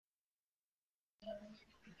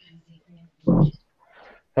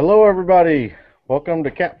Hello, everybody. Welcome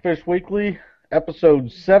to Catfish Weekly,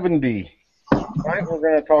 episode 70. Tonight, we're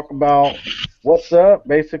going to talk about what's up,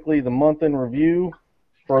 basically the month in review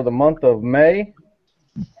for the month of May.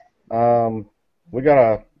 We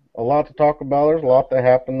got a lot to talk about. There's a lot that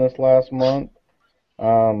happened this last month.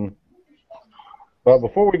 But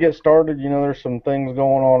before we get started, there's some things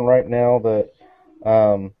going on right now that,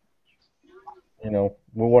 um,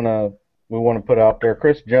 we want to put out there.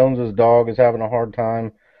 Chris Jones's dog is having a hard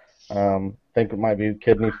time. Think it might be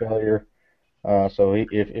kidney failure.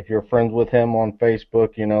 If you're friends with him on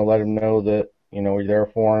Facebook, let him know that you're there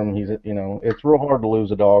for him. It's real hard to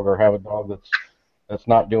lose a dog or have a dog that's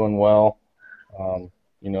not doing well.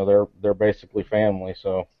 They're basically family.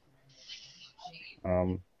 So,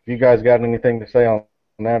 if you guys got anything to say on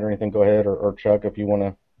that or anything, go ahead. Or Chuck, if you want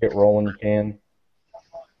to get rolling, you can.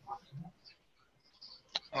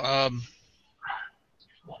 Um,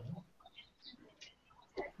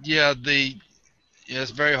 yeah,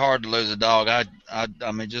 it's very hard to lose a dog. I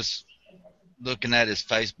mean, just looking at his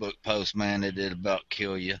Facebook post, man, it'd about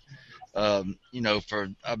kill you. I've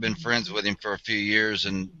been friends with him for a few years,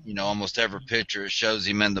 and almost every picture it shows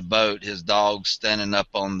him in the boat, his dog's standing up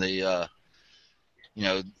on you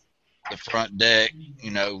know, the front deck,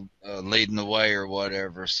 leading the way or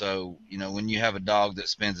whatever. So, when you have a dog that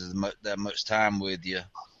spends that much time with you,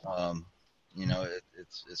 um,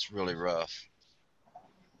 it's really rough.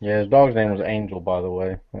 Yeah, his dog's name was Angel, by the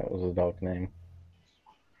way. That was his dog's name.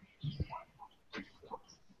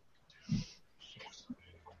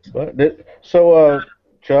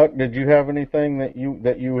 Chuck, did you have anything that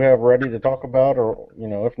you have ready to talk about, or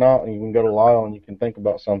if not, you can go to Lyle and you can think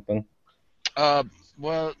about something. Uh,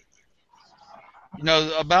 well,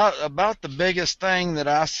 about the biggest thing that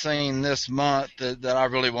I seen this month that I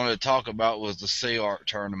really wanted to talk about was the Sea Art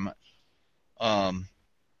tournament. Um,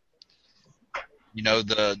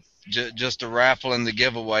 just the raffle and the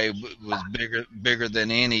giveaway was bigger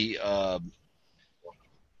than any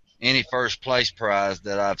first place prize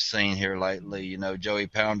that I've seen here lately. Joey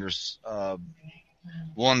Pounders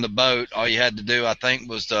won the boat. All you had to do, I think,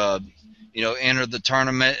 was to enter the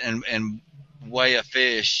tournament and weigh a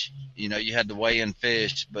fish. You had to weigh in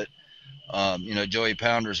fish, but Joey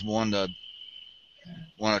Pounders won a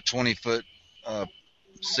 20-foot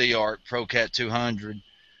Sea Art Pro Cat 200,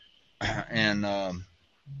 and I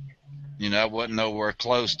wasn't nowhere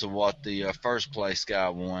close to what the first place guy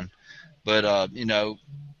won. But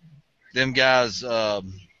them guys, they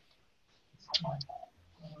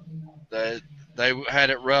had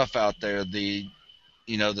it rough out there. The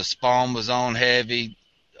spawn was on heavy.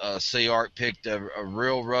 Sea Art picked a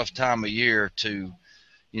real rough time of year to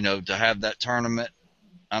have that tournament.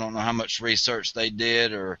 I don't know how much research they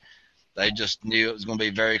did, or they just knew it was going to be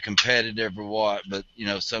very competitive or what. But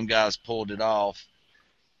some guys pulled it off,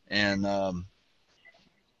 and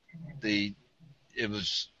it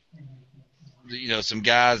was some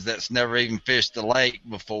guys that's never even fished the lake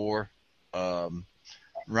before. Ryan,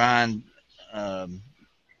 I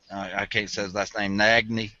can't say his last name,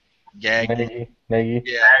 Nagney, Gagney. Nagy.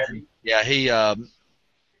 Yeah.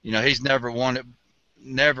 He's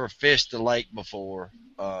never fished the lake before.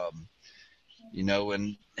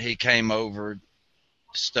 And he came over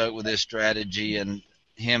stoked with his strategy, and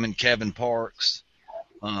him and Kevin Parks.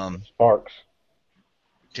 Sparks.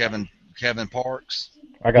 Kevin Parks.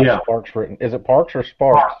 I got Sparks written. Is it Parks or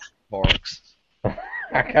Sparks? Parks.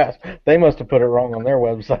 They must have put it wrong on their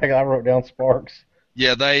website. I wrote down Sparks.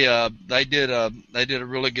 Yeah, they did a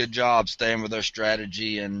really good job staying with their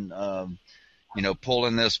strategy and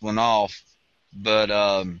pulling this one off. But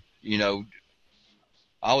I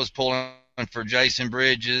was pulling for Jason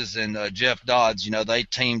Bridges and Jeff Dodds. They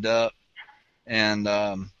teamed up, and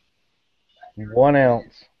 1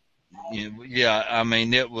 ounce. Yeah, I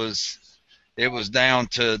mean it was down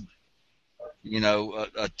to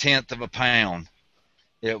a tenth of a pound.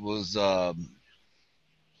 It was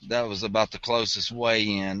that was about the closest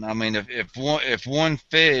weigh in. I mean, if one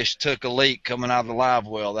fish took a leak coming out of the live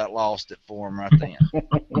well, that lost it for him right then.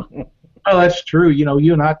 Oh, that's true.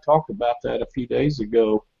 You and I talked about that a few days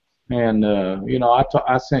ago, and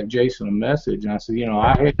I sent Jason a message, and I said,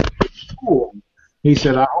 I had cool. He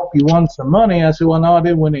said, I hope you won some money. I said, well, no, I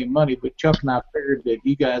didn't win any money, but Chuck and I figured that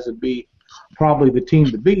you guys would be probably the team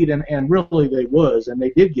to beat, and really they was, and they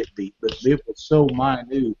did get beat, but it was so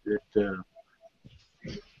minute that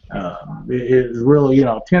it really,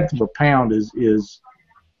 a tenth of a pound is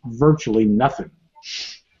virtually nothing.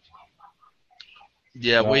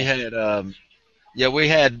 Yeah, we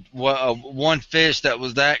had one fish that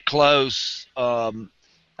was that close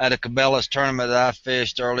at a Cabela's tournament that I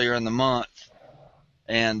fished earlier in the month,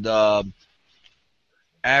 And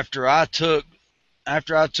after I took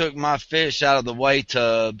my fish out of the weigh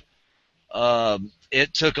tub,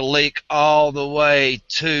 it took a leak all the way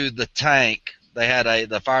to the tank.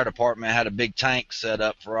 The fire department had a big tank set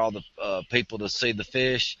up for all the people to see the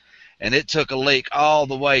fish, and it took a leak all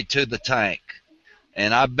the way to the tank.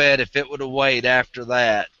 And I bet if it would have weighed after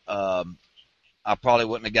that, I probably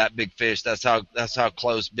wouldn't have got big fish. That's how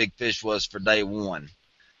close big fish was for day one.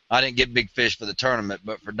 I didn't get big fish for the tournament,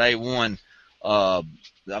 but for day one, I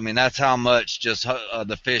mean, that's how much just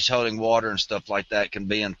the fish holding water and stuff like that can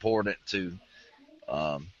be important to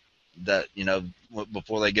that, you know,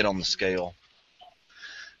 before they get on the scale.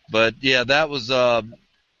 But yeah, that was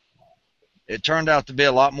it turned out to be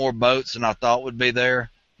a lot more boats than I thought would be there.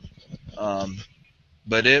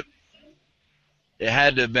 But it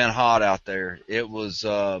had to have been hot out there. It was,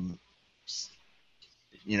 you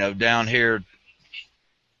know, down here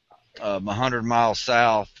 100 miles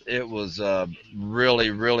south, it was really,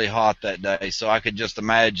 really hot that day. So I could just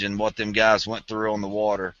imagine what them guys went through on the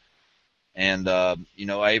water, and you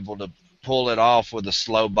know, able to pull it off with a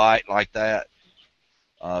slow bite like that.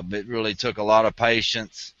 It really took a lot of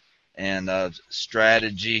patience and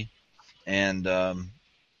strategy, and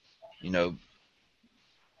you know,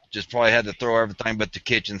 just probably had to throw everything but the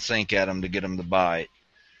kitchen sink at them to get them to bite.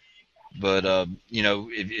 But you know,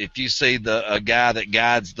 if you see a guy that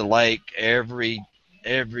guides the lake every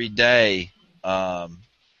day,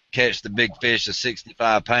 catch the big fish of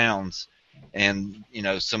 65 pounds, and you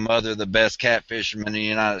know, the best catfishermen in the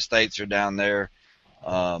United States are down there,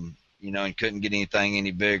 you know, and couldn't get anything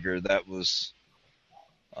any bigger. That was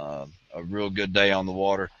a real good day on the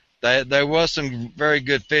water. There was some very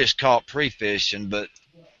good fish caught pre-fishing, but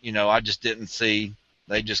you know, I just didn't see.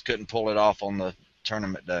 They just couldn't pull it off on the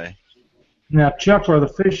tournament day. Now, Chuck, are the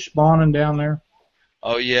fish spawning down there?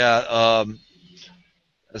 Oh yeah.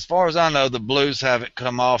 As far as I know, the blues haven't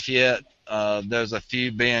come off yet. There's a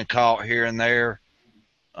few being caught here and there.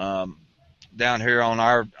 Down here on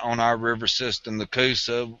our river system, the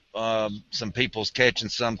Coosa, some people's catching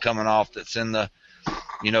some coming off that's in the,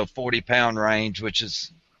 you know, 40-pound range, which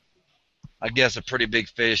is, I guess, a pretty big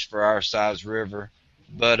fish for our size river.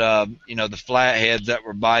 But you know, the flatheads that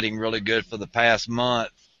were biting really good for the past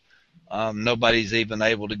month, nobody's even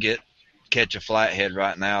able to catch a flathead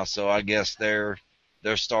right now. So I guess they're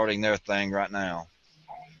starting their thing right now.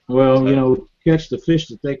 Well, so, you know, catch the fish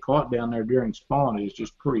that they caught down there during spawn is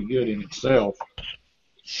just pretty good in itself.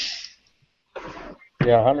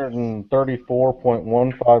 Yeah,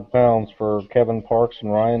 134.15 pounds for Kevin Parks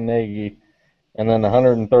and Ryan Nagy, and then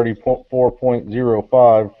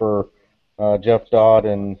 134.05 for Jeff Dodd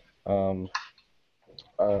and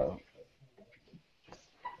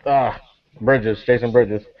Jason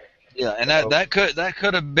Bridges. Yeah, and that could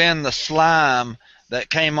have been the slime that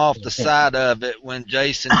came off the side of it when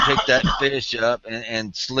Jason picked that fish up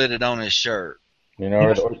and slid it on his shirt. You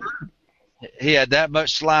know, he had that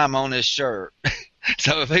much slime on his shirt.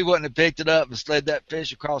 So if he wouldn't have picked it up and slid that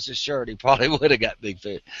fish across his shirt, he probably would have got big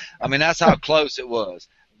fish. I mean, that's how close it was.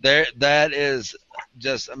 That is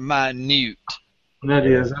just minute.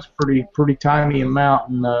 That's pretty tiny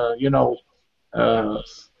amount. And you know,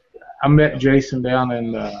 I met Jason down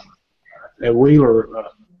in at Wheeler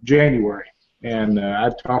January, and I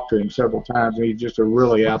talked to him several times. And he's just a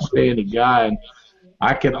really outstanding guy, and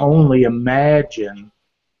I can only imagine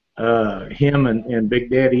him and Big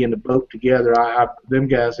Daddy in the boat together. Them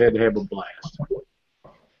guys had to have a blast.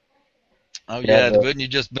 Oh yeah, wouldn't you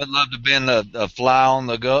just love to be a fly on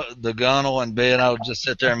the gunnel and being able to just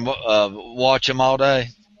sit there and watch them all day?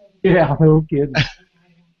 Yeah, no kidding.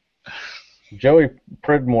 Joey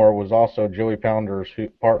Pridmore was also Joey Pounder's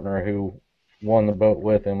partner who won the boat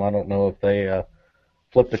with him. I don't know if they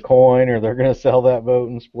flipped a coin or they're going to sell that boat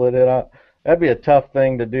and split it up. That'd be a tough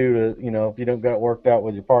thing to do to, you know, if you don't got it worked out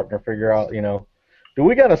with your partner, figure out, you know, do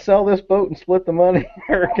we got to sell this boat and split the money,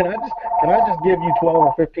 or can I just give you $12,000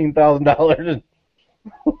 or $15,000?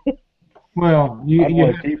 Well, you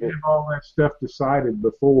have to have all that stuff decided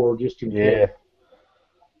before, just in case.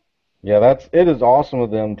 Yeah, it is awesome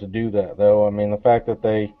of them to do that, though. I mean, the fact that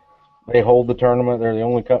they hold the tournament, they're the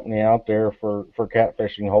only company out there for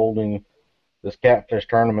catfishing holding this catfish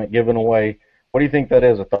tournament, giving away. What do you think that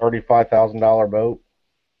is? A $35,000 boat?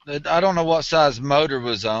 I don't know what size motor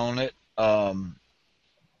was on it.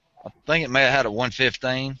 I think it may have had a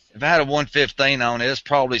 115. If it had a 115 on it, it's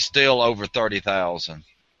probably still over 30,000.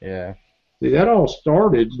 Yeah. See, that all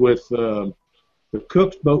started with the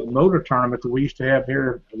Cook's Boat and Motor Tournament that we used to have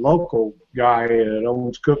here. A local guy that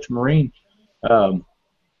owns Cook's Marine,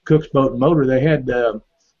 Cook's Boat and Motor. They had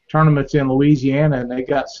tournaments in Louisiana, and they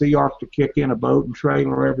got Sea Ark to kick in a boat and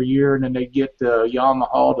trailer every year, and then they get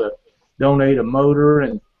Yamaha to donate a motor,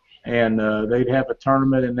 and they'd have a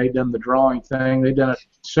tournament, and they'd done the drawing thing. They'd done it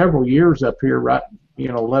several years up here, right,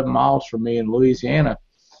 11 miles from me in Louisiana.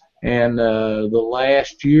 And the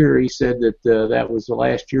last year, he said that that was the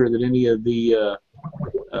last year that any of the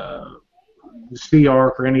Sea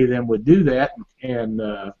Ark or any of them would do that. And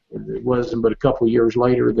it wasn't but a couple of years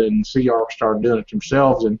later then Sea Ark started doing it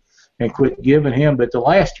themselves and quit giving him. But the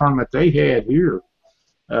last tournament they had here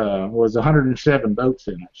was 107 boats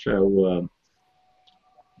in it. So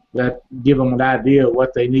that give them an idea of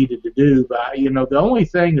what they needed to do. But, the only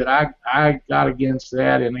thing that I got against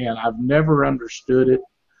that, and I've never understood it,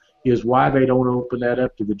 is why they don't open that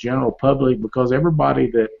up to the general public, because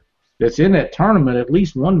everybody that's in that tournament, at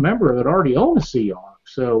least one member of it already own a Sea Ark.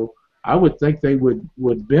 So I would think they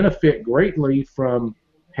would benefit greatly from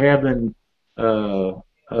having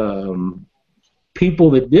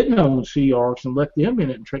people that didn't own Sea Arks and let them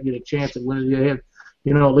in it and try to get a chance at when they have,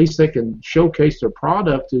 at least they can showcase their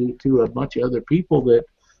product to a bunch of other people that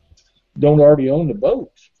don't already own the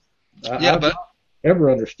boats. I've not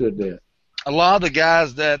ever understood that. A lot of the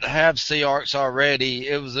guys that have Sea Arks already,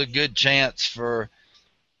 it was a good chance for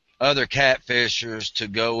other catfishers to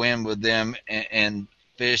go in with them and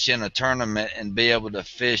fish in a tournament and be able to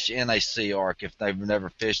fish in a Sea Ark if they've never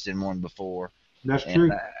fished in one before. That's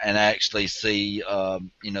true. And actually see,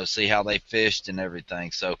 see how they fished and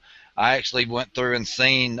everything. So I actually went through and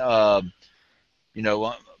seen, the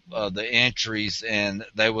entries, and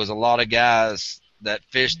there was a lot of guys that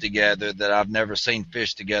fished together that I've never seen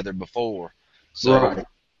fish together before. So, right.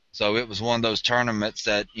 So it was one of those tournaments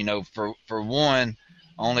that, for one,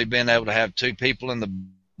 only being able to have two people in the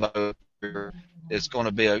boat, it's going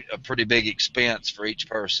to be a pretty big expense for each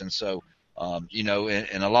person. So,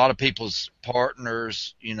 and a lot of people's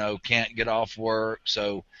partners, can't get off work.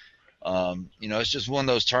 So, it's just one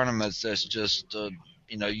of those tournaments that's just,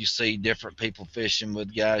 you see different people fishing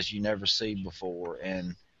with guys you never see before.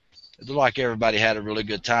 And it looked like everybody had a really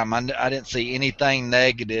good time. I didn't see anything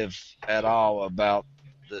negative at all about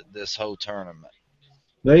this whole tournament.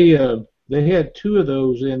 They had two of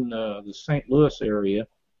those in the St. Louis area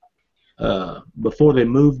before they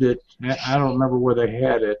moved it. I don't remember where they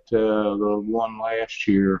had it, the one last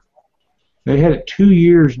year. They had it 2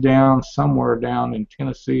 years somewhere down in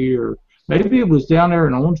Tennessee, or maybe it was down there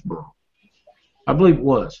in Owensboro. I believe it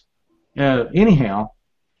was. Anyhow,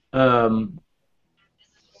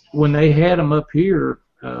 when they had them up here,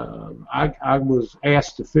 I was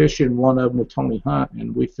asked to fish in one of them with Tony Hunt,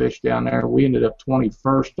 and we fished down there. We ended up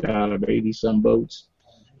 21st out of 80-some boats.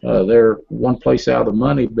 They're one place out of the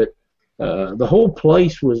money, but the whole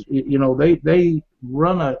place was, they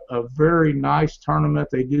run a very nice tournament.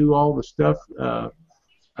 They do all the stuff the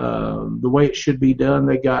way it should be done.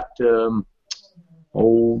 They got Doug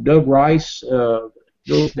Rice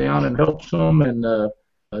goes down and helps them, and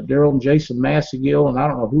Daryl and Jason Massagill, and I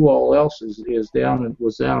don't know who all else was down in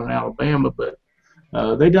Alabama, but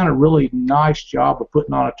they done a really nice job of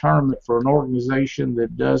putting on a tournament for an organization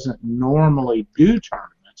that doesn't normally do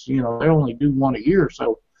tournaments. They only do one a year,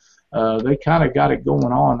 so they kind of got it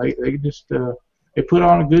going on. They just they put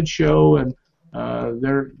on a good show, and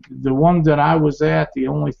they're the one that I was at. The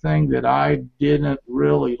only thing that I didn't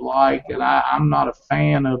really like, and I'm not a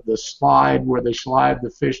fan of the slide where they slide the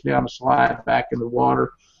fish down the slide back in the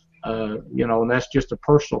water. And that's just a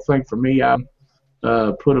personal thing for me. I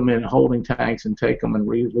put them in holding tanks and take them and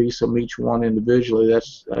release them each one individually.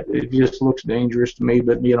 It just looks dangerous to me,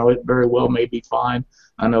 but it very well may be fine.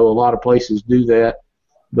 I know a lot of places do that,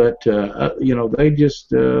 but they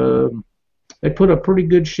just they put a pretty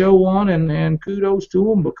good show on, and kudos to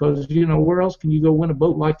them, because where else can you go win a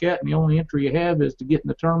boat like that, and the only entry you have is to get in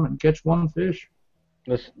the tournament and catch one fish.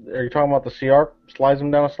 Are you talking about the Sea Ark slides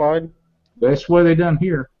them down a slide? That's what they done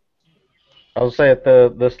here. I was say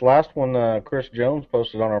this last one, Chris Jones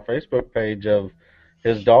posted on our Facebook page of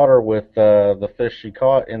his daughter with the fish she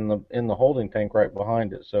caught in the holding tank right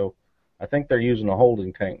behind it. So I think they're using a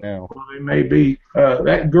holding tank now. Well, they may be.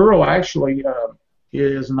 That girl actually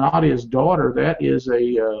is not his daughter. That is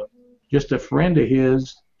just a friend of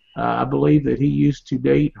his. I believe that he used to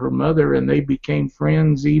date her mother, and they became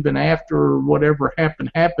friends even after whatever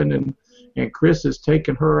happened. And Chris has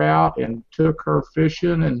taken her out and took her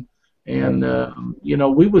fishing, and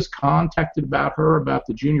we was contacted about her about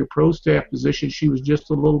the junior pro staff position. She was just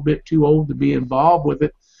a little bit too old to be involved with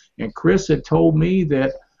it, and Chris had told me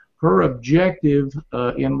that her objective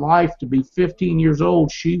in life to be 15 years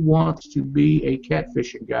old, she wants to be a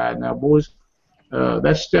catfishing guide. Now, boys,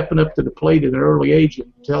 that's stepping up to the plate at an early age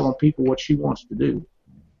and telling people what she wants to do.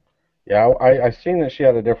 Yeah, I seen that she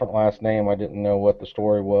had a different last name. I didn't know what the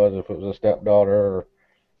story was, if it was a stepdaughter or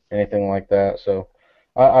anything like that. So,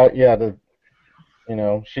 yeah,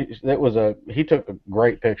 he took a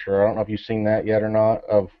great picture. I don't know if you've seen that yet or not,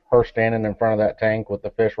 of her standing in front of that tank with the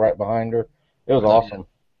fish right behind her. It was Oh, yeah. awesome.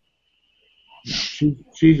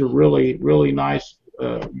 She's a really really nice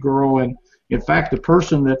girl, and in fact, the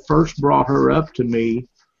person that first brought her up to me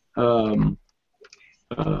um,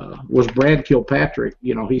 was Brad Kilpatrick.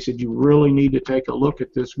 He said, you really need to take a look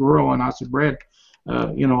at this girl. And I said, Brad,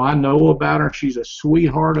 I know about her. She's a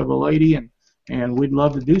sweetheart of a lady, and we'd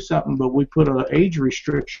love to do something, but we put an age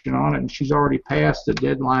restriction on it, and she's already passed the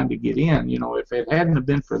deadline to get in. If it hadn't have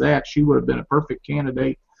been for that, she would have been a perfect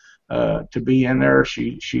candidate to be in there.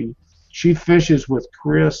 She fishes with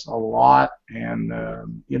Chris a lot, and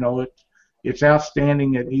it's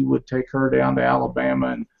outstanding that he would take her down to Alabama,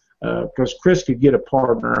 and because Chris could get a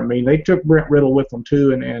partner. I mean, they took Brent Riddle with them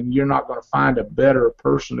too, and you're not going to find a better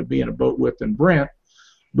person to be in a boat with than Brent.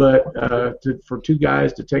 But for two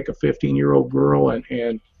guys to take a 15-year-old girl,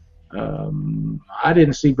 and I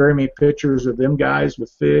didn't see very many pictures of them guys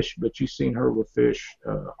with fish, but you've seen her with fish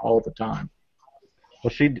all the time.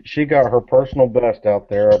 Well, she got her personal best out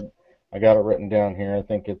there. I got it written down here. I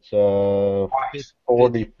think it's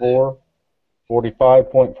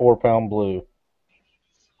 45.4 pound blue.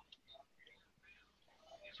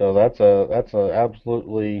 So that's a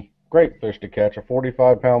absolutely great fish to catch. A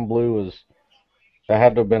 45-pound blue that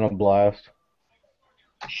had to have been a blast.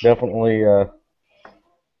 Definitely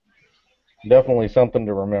something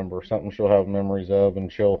to remember. Something she'll have memories of,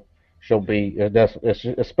 and she'll be,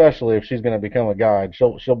 especially if she's going to become a guide.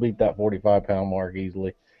 She'll beat that 45-pound mark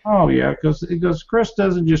easily. Oh yeah, because Chris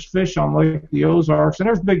doesn't just fish on Lake the Ozarks, and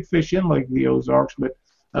there's big fish in Lake the Ozarks, but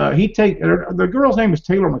the girl's name is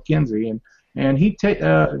Taylor McKenzie, and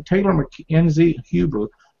Taylor McKenzie Huber.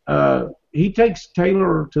 He takes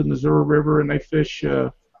Taylor to the Missouri River, and they fish.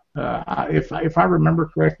 If I remember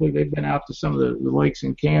correctly, they've been out to some of the lakes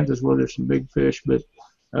in Kansas where there's some big fish, but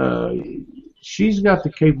she's got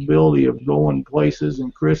the capability of going places,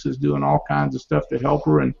 and Chris is doing all kinds of stuff to help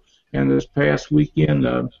her. And this past weekend,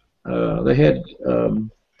 they had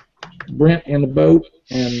Brent in the boat,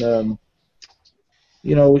 and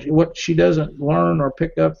what she doesn't learn or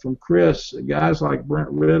pick up from Chris, guys like Brent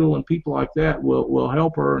Riddle and people like that will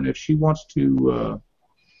help her. And if she wants to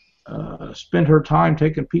spend her time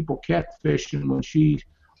taking people catfishing when she's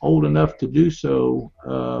old enough to do so,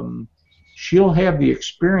 she'll have the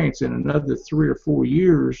experience in another 3 or 4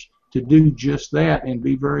 years to do just that and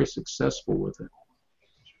be very successful with it.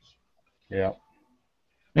 Yeah.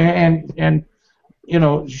 And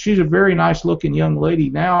she's a very nice looking young lady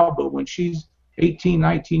now, but when she's 18,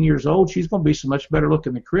 19 years old, she's going to be so much better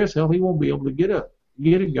looking than Chris. Hell, he won't be able to get a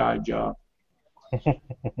guide job.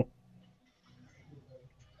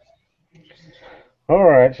 All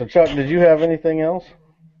right. So Chuck, did you have anything else?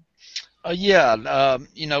 Yeah. The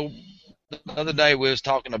other day we was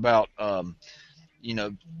talking about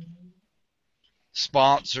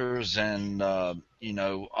sponsors and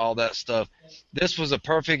all that stuff. This was a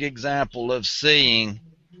perfect example of seeing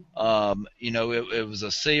it was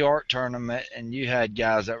a Sea Arc tournament, and you had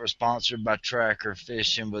guys that were sponsored by Tracker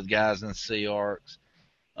Fishing with guys in Sea Arcs.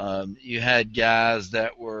 You had guys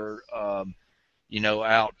that were out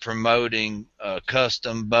promoting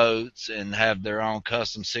custom boats and have their own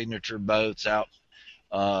custom signature boats out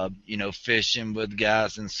fishing with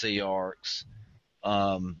guys in Sea Arcs.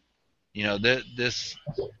 This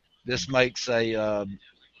makes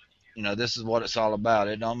this is what it's all about.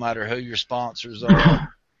 It don't matter who your sponsors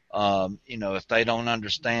are. If they don't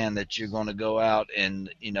understand that you're going to go out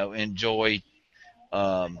and enjoy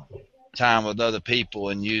time with other people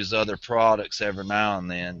and use other products every now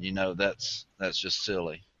and then, that's just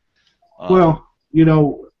silly.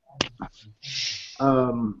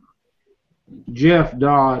 Jeff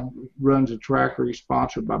Dodd runs a Tracker. He's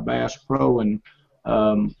sponsored by Bass Pro, and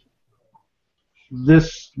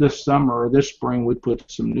this summer or this spring we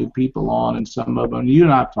put some new people on, and some of them you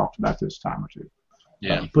and I have talked about this time or two.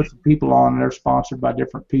 Yeah. Put some people on, and they're sponsored by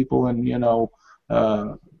different people, and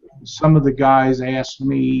some of the guys ask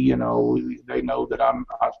me, they know that I'm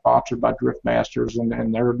sponsored by Drift Masters, and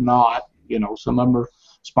they're not. Some of them are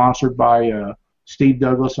sponsored by Steve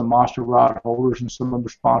Douglas and Monster Rod Holders, and some of them are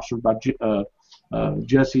sponsored by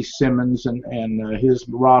Jesse Simmons and his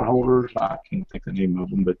rod holders. I can't think the name of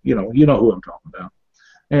them, but you know who I'm talking about.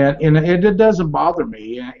 And it doesn't bother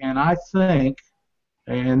me. And I think,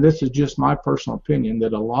 and this is just my personal opinion,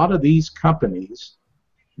 that a lot of these companies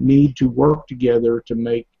need to work together to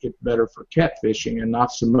make it better for catfishing, and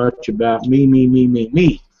not so much about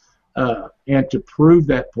me. And to prove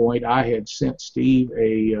that point, I had sent Steve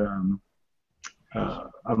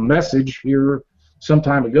a message here some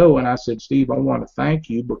time ago, and I said, Steve, I want to thank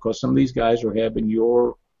you because some of these guys are having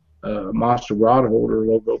your Monster Rod Holder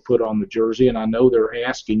logo put on the jersey, and I know they're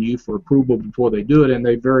asking you for approval before they do it, and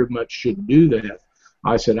they very much should do that.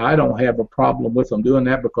 I said, I don't have a problem with them doing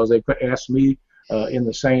that because they asked me in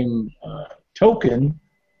the same token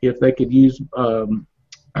if they could use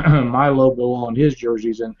my logo on his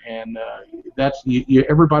jerseys, and that's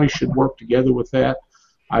everybody should work together with that.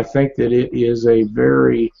 I think that it is a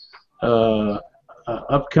very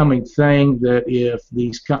upcoming thing that if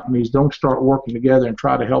these companies don't start working together and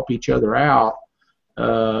try to help each other out,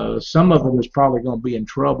 some of them is probably going to be in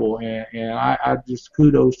trouble. And I just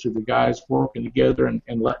kudos to the guys working together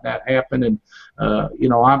and letting that happen. And,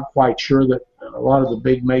 I'm quite sure that a lot of the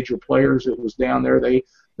big major players that was down there, they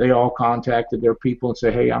all contacted their people and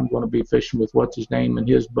say, hey, I'm going to be fishing with what's his name in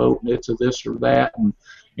his boat, and it's a this or that, and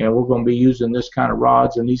we're going to be using this kind of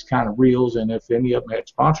rods and these kind of reels, and if any of them had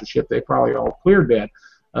sponsorship, they probably all cleared that.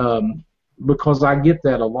 Because I get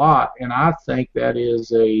that a lot, and I think that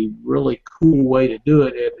is a really cool way to do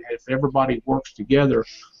it. If everybody works together,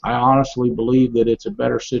 I honestly believe that it's a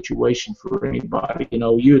better situation for anybody.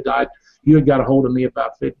 You had got a hold of me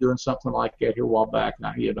about doing something like that here a while back.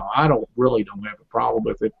 Now, I don't have a problem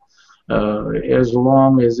with it as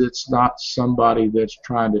long as it's not somebody that's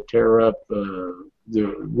trying to tear up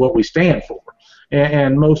what we stand for.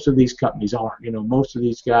 And most of these companies aren't. Most of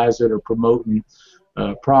these guys that are promoting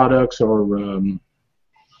products or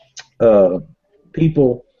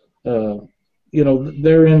people,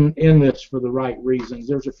 they're in this for the right reasons.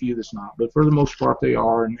 There's a few that's not, but for the most part they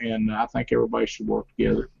are, and I think everybody should work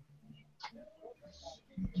together.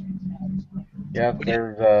 Yeah,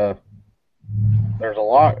 there's a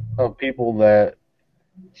lot of people that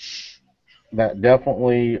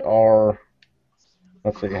definitely are.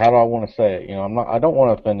 Let's see, how do I want to say it? I don't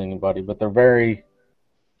want to offend anybody, but they're very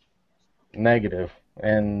negative.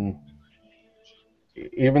 And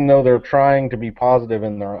even though they're trying to be positive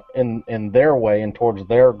in their way and towards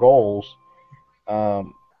their goals,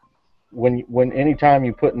 when anytime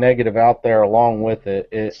you put negative out there along with it,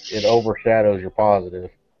 it overshadows your positive.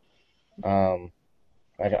 I'm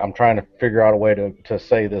trying to figure out a way to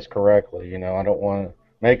say this correctly. I don't want to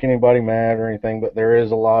make anybody mad or anything, but there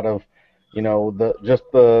is a lot of,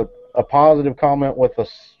 a positive comment with a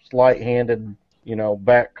slight-handed,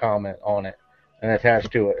 back comment on it and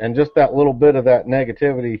attached to it, and just that little bit of that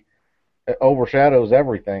negativity overshadows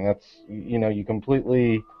everything. That's you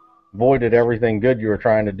completely voided everything good you were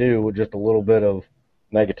trying to do with just a little bit of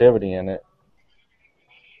negativity in it.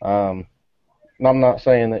 I'm not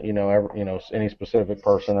saying that any specific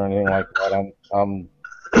person or anything like that. I'm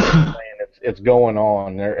saying it's going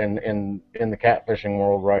on there in the catfishing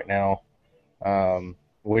world right now.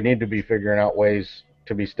 We need to be figuring out ways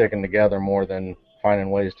to be sticking together more than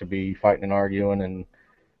finding ways to be fighting and arguing and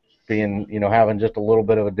being, having just a little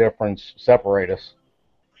bit of a difference separate us.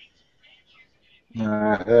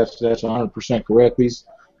 That's 100% correct.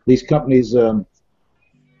 These companies,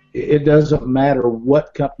 it doesn't matter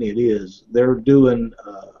what company it is. They're doing,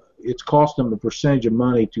 it's cost them a percentage of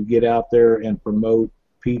money to get out there and promote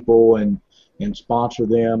people and sponsor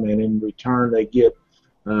them, and in return they get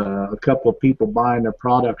a couple of people buying their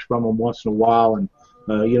products from them once in a while. And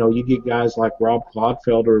you get guys like Rob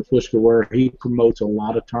Clodfelder at Fishka, where he promotes a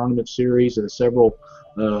lot of tournament series and several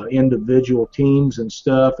individual teams and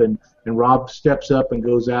stuff, and Rob steps up and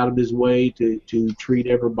goes out of his way to treat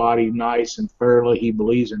everybody nice and fairly. He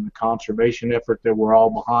believes in the conservation effort that we're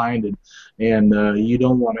all behind, and you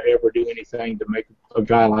don't want to ever do anything to make a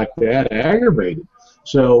guy like that aggravated.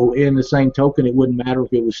 So in the same token, it wouldn't matter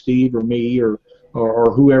if it was Steve or me or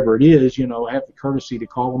whoever it is, have the courtesy to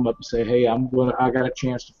call them up and say, hey, I got a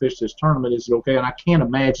chance to fish this tournament. Is it okay? And I can't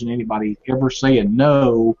imagine anybody ever saying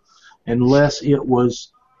no unless it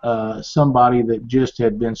was somebody that just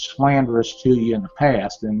had been slanderous to you in the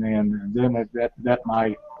past, and then that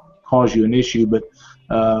might cause you an issue. But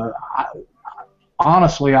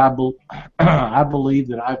honestly, I believe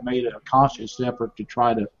that I've made a conscious effort to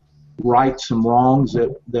try to right some wrongs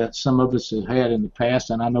that some of us have had in the past,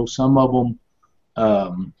 and I know some of them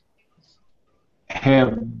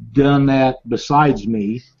have done that besides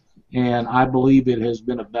me, and I believe it has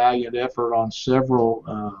been a valiant effort on several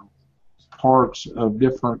parts of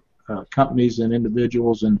different companies and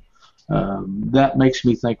individuals, and that makes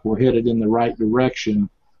me think we're headed in the right direction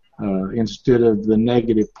instead of the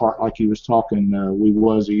negative part like he was talking we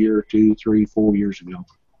was a year or 2, 3, 4 years ago.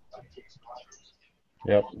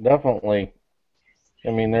 Yep, definitely. I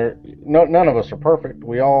mean, none of us are perfect.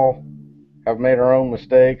 We all have made our own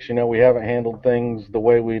mistakes. You know, we haven't handled things the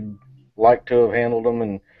way we'd like to have handled them,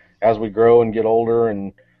 and as we grow and get older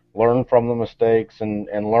and learn from the mistakes and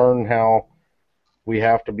learn how we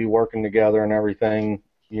have to be working together and everything,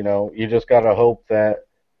 you know, you just got to hope that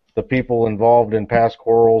the people involved in past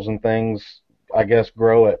quarrels and things, I guess,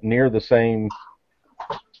 grow at near the same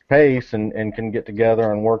pace and can get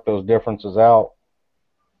together and work those differences out.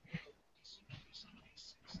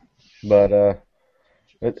 But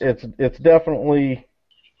it's definitely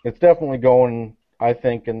going, I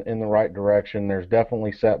think, in the right direction. There's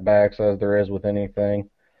definitely setbacks, as there is with anything,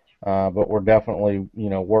 but we're definitely, you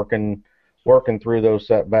know, working through those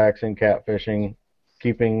setbacks in catfishing,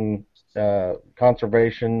 keeping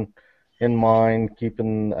conservation in mind,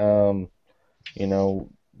 keeping you know,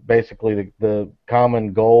 basically the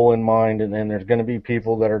common goal in mind, and then there's going to be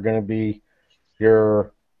people that are going to be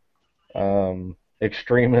your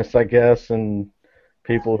extremists, I guess, and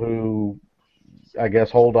people who, I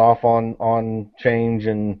guess, hold off on change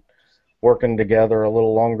and working together a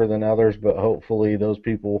little longer than others, but hopefully those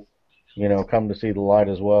people, you know, come to see the light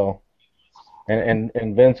as well. And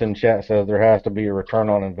Vince in chat says there has to be a return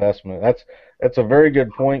on investment. That's a very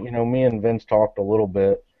good point. You know, me and Vince talked a little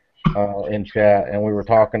bit in chat, and we were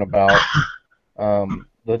talking about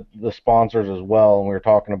the sponsors as well, and we were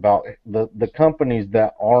talking about the companies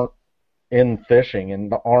that aren't in fishing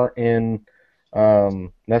and aren't in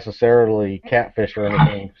necessarily catfish or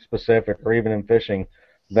anything specific, or even in fishing,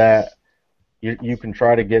 that you can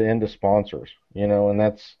try to get into sponsors, you know, and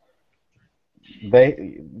that's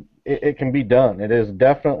it can be done. It is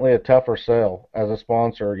definitely a tougher sell as a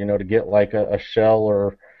sponsor, you know, to get like a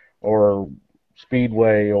Shell or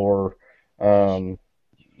Speedway or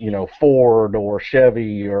you know, Ford or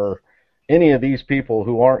Chevy or any of these people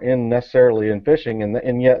who aren't in necessarily in fishing,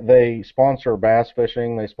 and yet they sponsor bass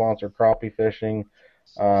fishing, they sponsor crappie fishing.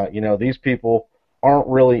 You know, these people aren't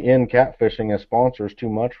really in catfishing as sponsors too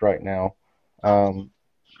much right now. You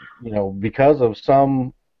know, because of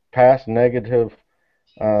some past negative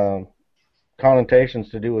connotations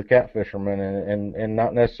to do with catfishermen, and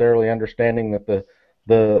not necessarily understanding that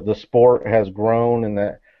the sport has grown and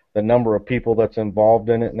that the number of people that's involved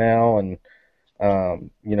in it now, and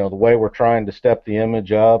you know, the way we're trying to step the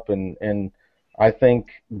image up, and I think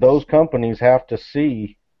those companies have to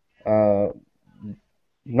see, not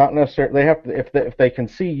necessarily, they have to, if they can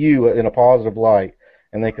see you in a positive light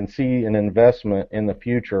and they can see an investment in the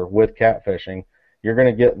future with catfishing, you're going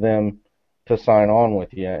to get them to sign on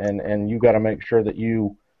with you, and you got to make sure that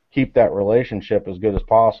you keep that relationship as good as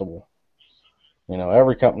possible. You know,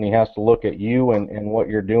 every company has to look at you and what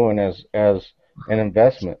you're doing as an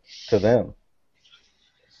investment to them.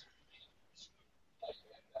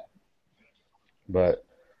 But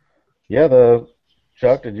yeah,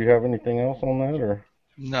 Chuck, did you have anything else on that, or?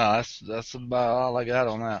 No, that's about all I got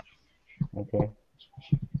on that. Okay.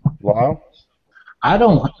 Lyle? I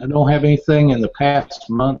don't have anything in the past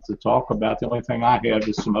month to talk about. The only thing I have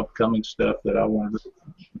is some upcoming stuff that I wanted to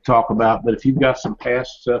talk about. But if you've got some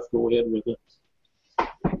past stuff, go ahead with it.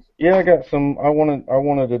 Yeah, I got some. I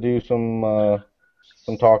wanted to do some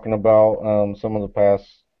talking about some of the past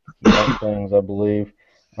things, I believe.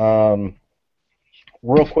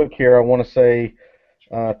 Real quick here, I want to say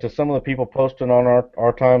to some of the people posting on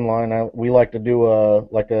our timeline, we like to do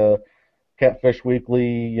a Catfish Weekly,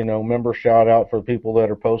 you know, member shout out for people that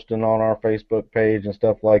are posting on our Facebook page and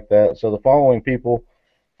stuff like that. So the following people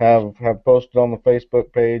have posted on the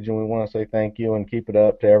Facebook page, and we want to say thank you and keep it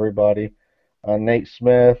up to everybody. Nate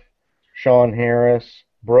Smith, Sean Harris,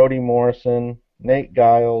 Brody Morrison, Nate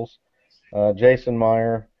Giles, Jason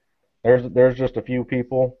Meyer. There's just a few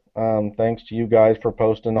people. Thanks to you guys for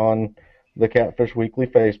posting on the Catfish Weekly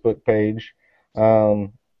Facebook page.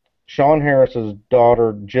 Sean Harris's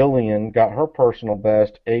daughter Jillian got her personal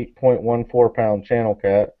best 8.14 pound channel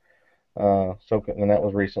cat. And that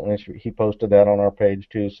was recently. He posted that on our page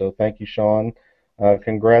too. So thank you, Sean.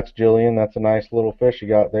 Congrats, Jillian. That's a nice little fish you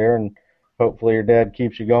got there, and hopefully your dad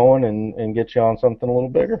keeps you going and gets you on something a little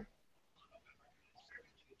bigger.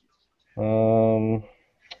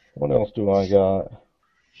 What else do I got?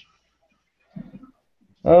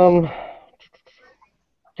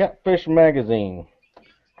 Catfish Magazine.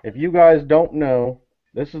 If you guys don't know,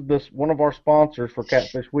 this is one of our sponsors for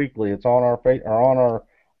Catfish Weekly. It's on our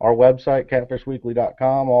website,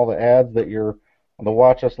 catfishweekly.com. All the ads that you're on the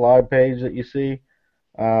Watch Us Live page that you see.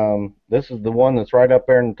 This is the one that's right up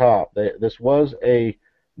there in the top. This was a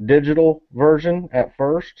digital version at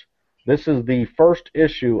first. This is the first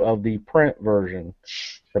issue of the print version.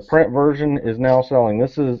 The print version is now selling.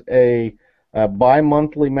 This is a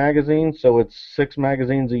bi-monthly magazine, so it's 6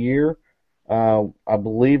 magazines a year. I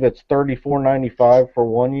believe it's $34.95 for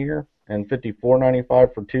 1 year and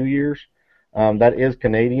 $54.95 for 2 years. That is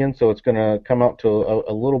Canadian, so it's going to come out to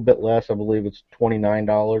a little bit less. I believe it's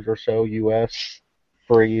 $29 or so US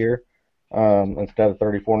for a year instead of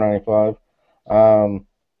 $34.95.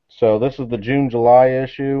 So this is the June-July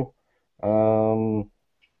issue.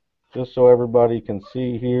 Just so everybody can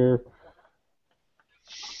see here.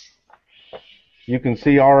 You can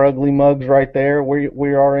see our ugly mugs right there.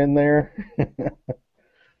 We are in there.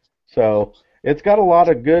 So it's got a lot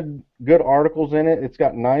of good articles in it. It's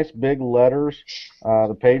got nice big letters.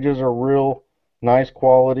 The pages are real nice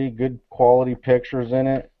quality, good quality pictures in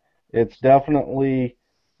it. It's definitely,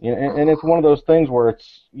 and it's one of those things where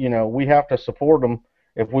it's, we have to support them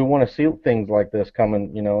if we want to see things like this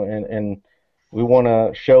coming, and we want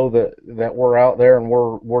to show that we're out there and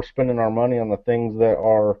we're spending our money on the things that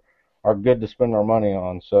are good to spend our money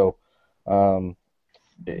on. So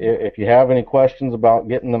if you have any questions about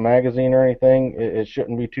getting the magazine or anything, it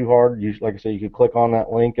shouldn't be too hard. Like I said, you could click on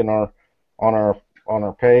that link on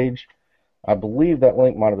our page. I believe that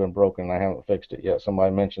link might have been broken. I haven't fixed it yet.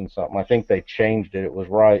 Somebody mentioned something. I think they changed it. It was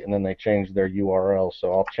right, and then they changed their URL,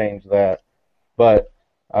 so I'll change that. But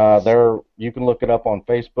you can look it up on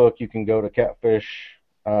Facebook. You can go to Catfish.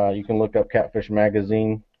 You can look up Catfish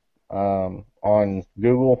Magazine on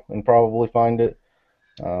Google and probably find it.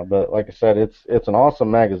 But like I said, it's an awesome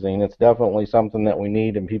magazine. It's definitely something that we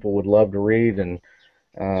need and people would love to read and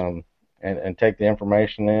take the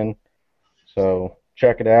information in. So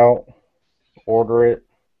check it out, order it.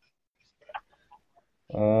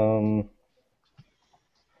 That's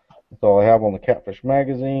all I have on the Catfish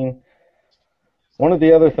Magazine. One of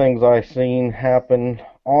the other things I've seen happen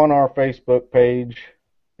on our Facebook page,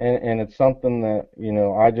 and it's something that,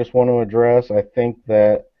 I just want to address. I think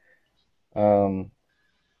that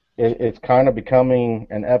it's kind of becoming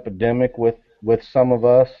an epidemic with some of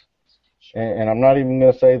us, and I'm not even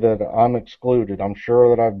going to say that I'm excluded. I'm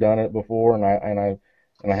sure that I've done it before, and I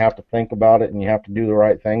have to think about it, and you have to do the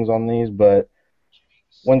right things on these. But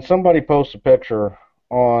when somebody posts a picture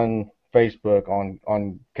on Facebook,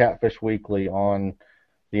 on Catfish Weekly, on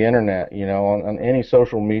the internet, on any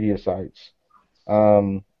social media sites,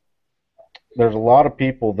 there's a lot of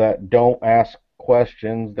people that don't ask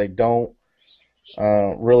questions. They don't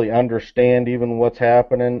really understand even what's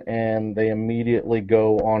happening, and they immediately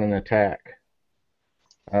go on an attack.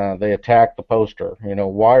 They attack the poster.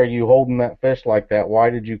 Why are you holding that fish like that? Why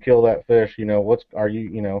did you kill that fish?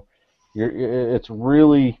 It's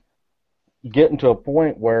really getting to a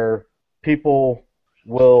point where people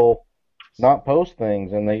will not post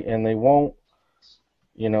things, and they won't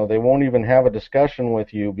even have a discussion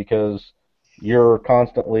with you because you're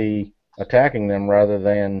constantly attacking them rather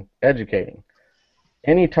than educating.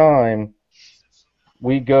 Anytime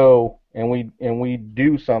we go and we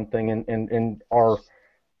do something and our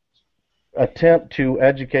attempt to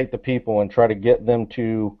educate the people and try to get them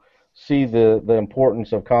to see the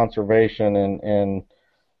importance of conservation and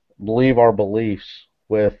believe our beliefs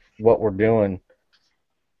with what we're doing,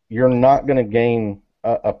 you're not going to gain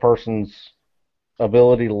a person's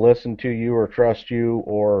ability to listen to you or trust you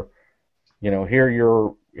or hear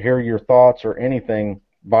your thoughts or anything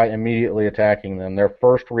by immediately attacking them. Their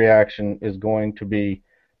first reaction is going to be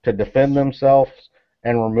to defend themselves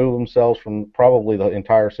and remove themselves from probably the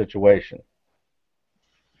entire situation.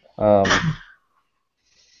 So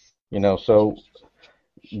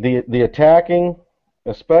the attacking,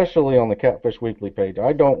 especially on the Catfish Weekly page,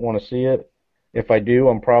 I don't want to see it. If I do,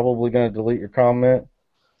 I'm probably going to delete your comment.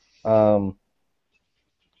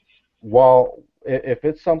 While if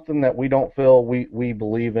it's something that we don't feel we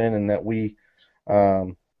believe in and that we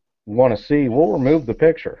want to see, we'll remove the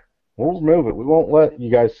picture. We'll remove it. We won't let you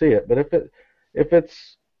guys see it. But if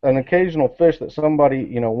it's an occasional fish that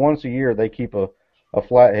somebody, once a year they keep a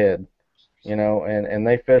flathead, and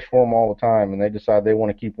they fish for them all the time, and they decide they want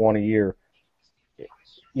to keep one a year,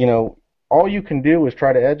 all you can do is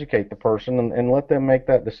try to educate the person and let them make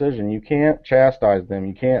that decision. You can't chastise them.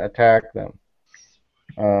 You can't attack them.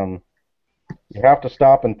 You have to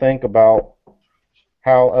stop and think about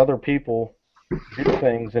how other people do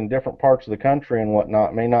things in different parts of the country and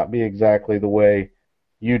whatnot may not be exactly the way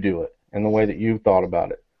you do it and the way that you thought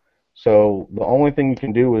about it. So the only thing you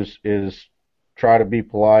can do is try to be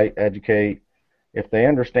polite, educate. If they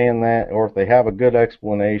understand that, or if they have a good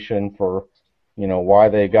explanation for, why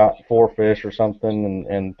they got 4 fish or something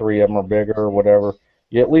and 3 of them are bigger or whatever,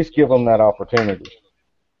 you at least give them that opportunity.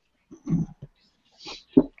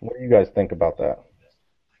 What do you guys think about that?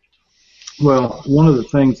 Well, one of the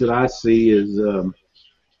things that I see is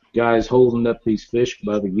guys holding up these fish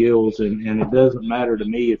by the gills, and it doesn't matter to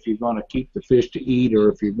me if you're going to keep the fish to eat or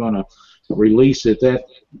if you're going to release it. That,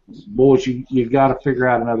 boys, you've got to figure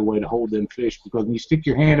out another way to hold them fish, because when you stick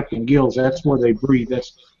your hand up in gills, that's where they breathe.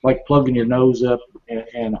 That's like plugging your nose up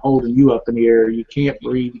and holding you up in the air. You can't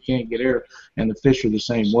breathe, you can't get air, and the fish are the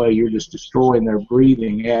same way. You're just destroying their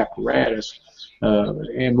breathing apparatus.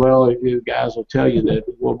 And well, guys will tell you that,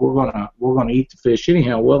 well, we're gonna eat the fish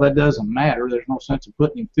anyhow. Well, that doesn't matter. There's no sense of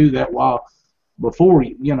putting him through that while before.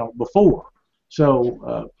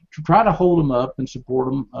 So try to hold them up and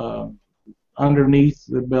support them underneath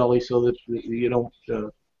the belly so that you don't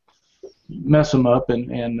mess them up.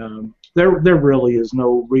 And there really is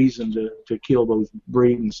no reason to kill those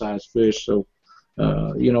breeding size fish. So.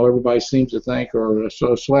 Everybody seems to think, or a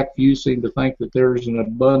select few seem to think, that there's an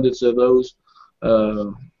abundance of those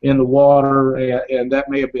in the water, and that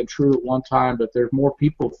may have been true at one time, but there's more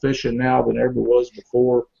people fishing now than ever was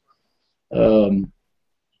before.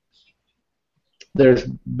 There's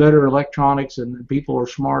better electronics, and people are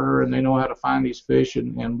smarter, and they know how to find these fish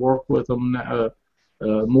and work with them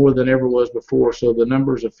more than ever was before. So the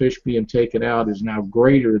numbers of fish being taken out is now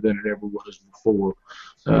greater than it ever was before.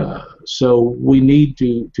 So we need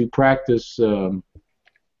to practice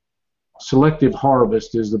selective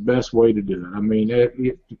harvest is the best way to do it. I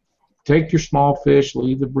mean, take your small fish,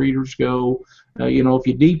 leave the breeders go. If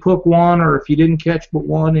you deep hook one, or if you didn't catch but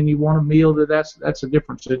one and you want a meal, that's a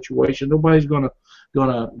different situation. Nobody's gonna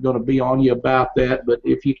be on you about that. But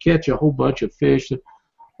if you catch a whole bunch of fish and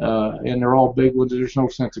they're all big ones, there's no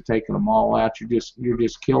sense of taking them all out. You're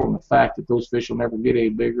just killing the fact that those fish will never get any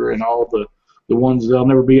bigger, and all the ones they'll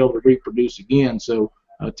never be able to reproduce again. So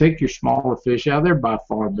take your smaller fish out. They're by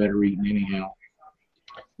far better eating anyhow.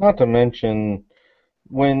 Not to mention,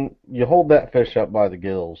 when you hold that fish up by the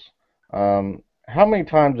gills, how many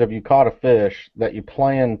times have you caught a fish that you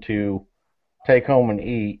plan to take home and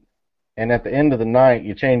eat, and at the end of the night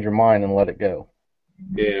you change your mind and let it go?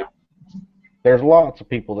 Yeah. There's lots of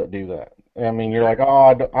people that do that. I mean, you're like,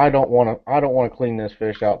 oh, I don't want to clean this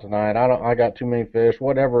fish out tonight. I got too many fish,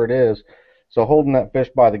 whatever it is. So holding that fish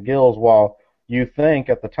by the gills while you think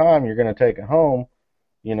at the time you're going to take it home,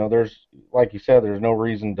 there's, like you said, there's no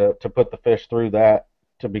reason to put the fish through that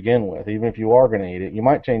to begin with. Even if you are going to eat it, you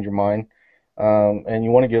might change your mind, and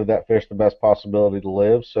you want to give that fish the best possibility to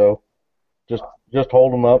live. So just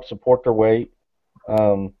hold them up, support their weight.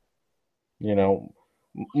 My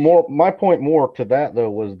point more to that though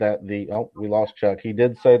was that we lost Chuck. He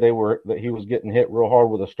did say that he was getting hit real hard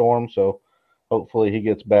with a storm, so hopefully he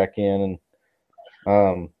gets back in.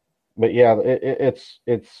 And but yeah, it's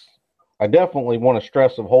I definitely want to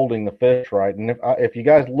stress of holding the fish right. And if you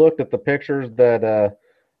guys looked at the pictures that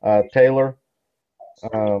Taylor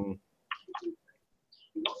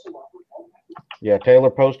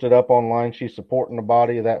posted up online, she's supporting the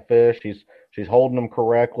body of that fish. She's holding them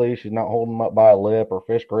correctly. She's not holding them up by a lip or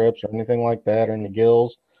fish grips or anything like that, or in the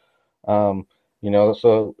gills.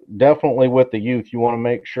 So definitely with the youth, you want to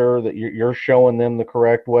make sure that you're showing them the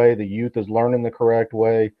correct way. The youth is learning the correct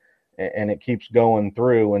way, and it keeps going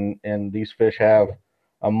through. And these fish have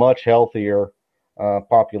a much healthier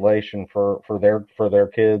population for their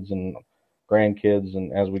kids and grandkids,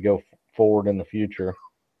 and as we go forward in the future.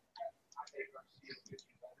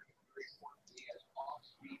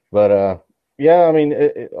 But yeah, I mean,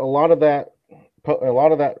 a lot of that.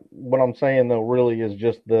 What I'm saying though, really is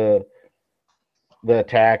just the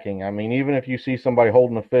attacking. I mean, even if you see somebody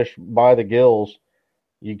holding a fish by the gills,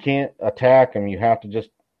 you can't attack them. You have to just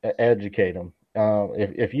educate them.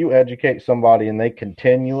 If you educate somebody and they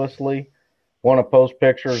continuously want to post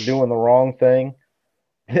pictures doing the wrong thing,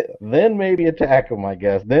 then maybe attack them, I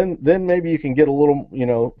guess. Then maybe you can get a little,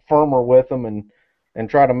 firmer with them and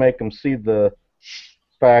try to make them see the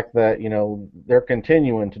fact that, they're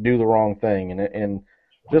continuing to do the wrong thing. And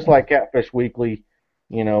just like Catfish Weekly,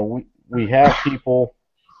 we have people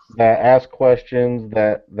that ask questions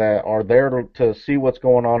that are there to see what's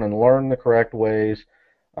going on and learn the correct ways.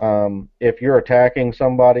 If you're attacking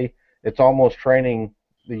somebody, it's almost training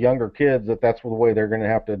the younger kids that's the way they're going to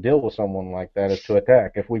have to deal with someone like that, is to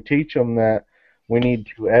attack. If we teach them that we need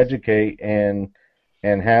to educate and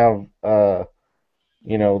have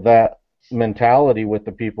that mentality with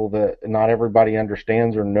the people, that not everybody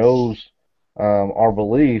understands or knows our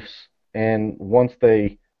beliefs, and once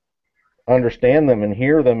they understand them and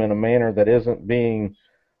hear them in a manner that isn't being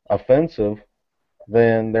offensive,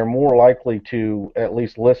 then they're more likely to at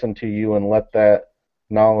least listen to you and let that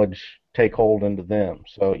knowledge take hold into them.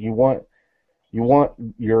 So you want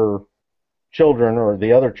your children, or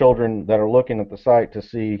the other children that are looking at the site, to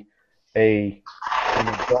see an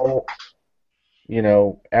adult,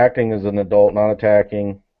 acting as an adult, not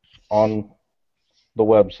attacking on the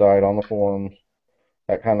website, on the forums,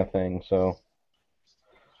 that kind of thing. So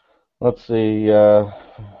let's see.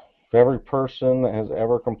 Every person that has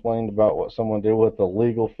ever complained about what someone did with the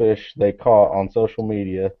legal fish they caught on social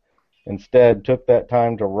media instead took that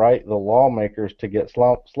time to write the lawmakers to get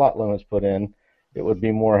slot limits put in, it would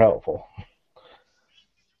be more helpful.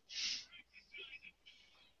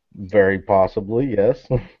 Very possibly, yes.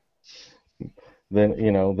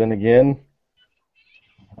 Then again,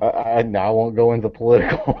 I won't go into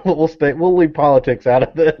political. We'll leave politics out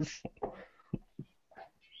of this.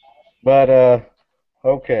 But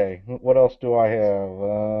okay, what else do I have?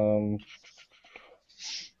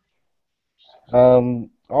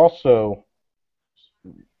 Also,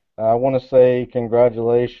 I want to say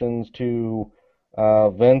congratulations to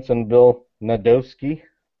Vince and Bill Nadowski.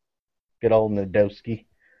 Good old Nadowski,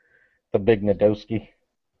 the big Nadowski.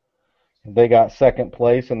 They got second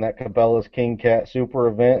place in that Cabela's King Cat Super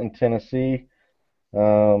event in Tennessee.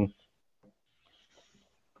 They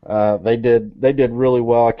did really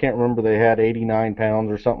well. I can't remember, they had 89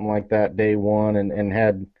 pounds or something like that day one, and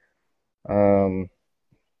had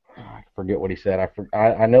I forget what he said.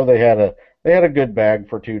 I know they had a good bag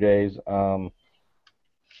for 2 days. And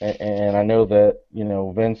I know that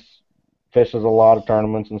Vince fishes a lot of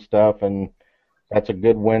tournaments and stuff, and that's a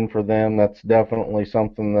good win for them. That's definitely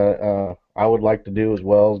something that I would like to do as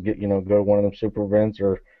well, is go to one of them super events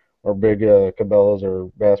or big Cabela's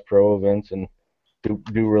or Bass Pro events and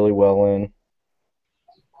do really well in.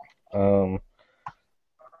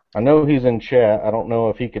 I know he's in chat. I don't know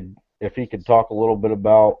if he could talk a little bit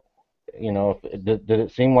about, did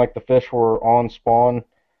it seem like the fish were on spawn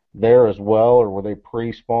there as well, or were they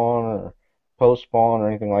pre-spawn or post-spawn or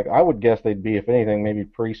anything like that? I would guess they'd be, if anything, maybe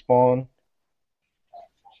pre-spawn.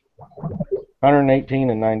 118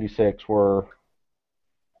 and 96 were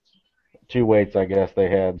two weights, I guess they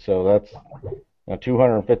had. So that's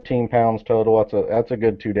 215 pounds total. That's a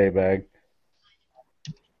good 2-day bag.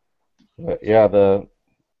 But yeah,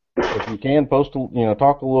 if you can post,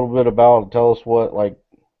 talk a little bit about, tell us what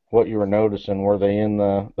you were noticing. Were they in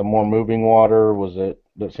the more moving water? Did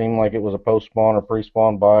it seem like it was a post-spawn or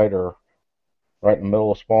pre-spawn bite, or right in the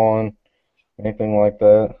middle of spawn? Anything like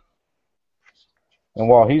that? And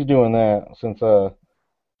while he's doing that, since I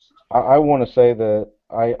want to say that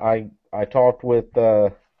I talked with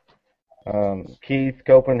Keith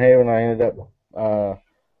Copenhagen. I ended up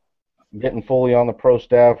getting fully on the pro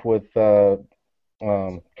staff with Cat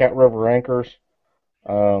River Anchors.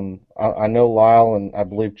 I know Lyle and I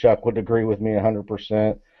believe Chuck would agree with me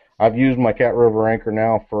 100%. I've used my Cat River Anchor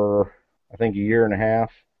now for, I think, a year and a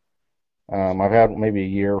half. I've had maybe a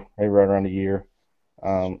year, maybe right around a year.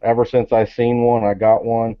 Ever since I seen one, I got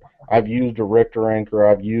one. I've used a Richter anchor.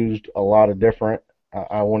 I've used a lot of different,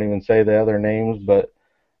 I won't even say the other names, but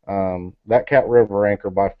that Cat River anchor,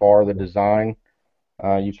 by far, the design,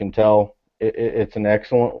 you can tell it's an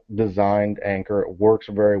excellent designed anchor. It works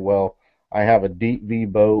very well. I have a deep V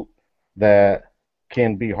boat that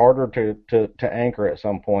can be harder to anchor at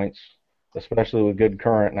some points, especially with good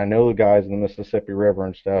current. And I know the guys in the Mississippi River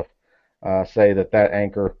and stuff say that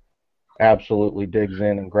anchor absolutely digs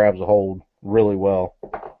in and grabs a hold really well.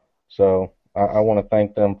 So I want to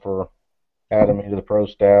thank them for adding me to the pro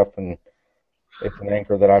staff, and it's an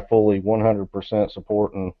anchor that I fully 100%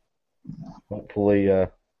 support, and hopefully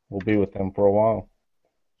we'll be with them for a while.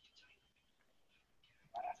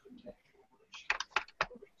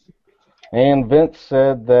 And Vince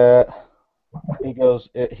said that he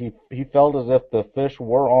felt as if the fish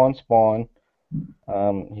were on spawn.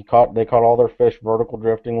 They caught all their fish vertical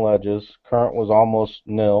drifting ledges. Current was almost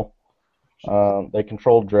nil. They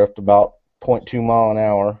controlled drift about 0.2 mile an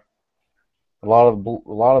hour. A lot of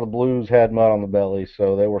the blues had mud on the belly,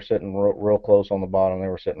 so they were sitting real close on the bottom. They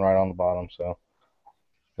were sitting right on the bottom, so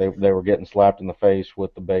they were getting slapped in the face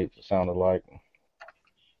with the baits, it sounded like.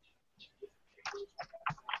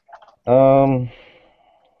 As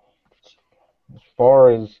far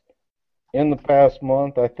as in the past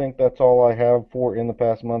month, I think that's all I have for in the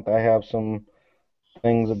past month. I have some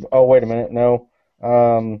things. Oh, wait a minute. No.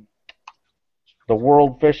 The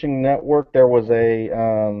World Fishing Network, there was a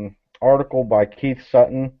article by Keith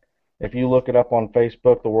Sutton. If you look it up on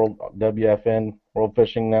Facebook, the WFN, World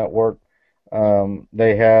Fishing Network,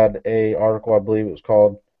 they had a article, I believe it was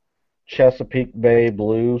called Chesapeake Bay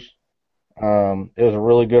Blues. It was a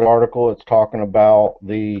really good article. It's talking about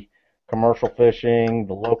the commercial fishing,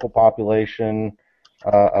 the local population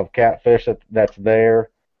of catfish that's there,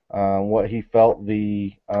 what he felt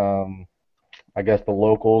I guess the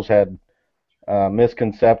locals had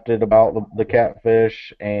misconcepted about the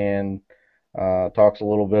catfish, and Talks a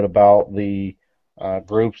little bit about the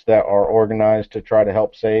groups that are organized to try to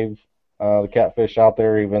help save the catfish out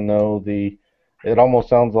there, even though it almost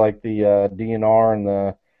sounds like the DNR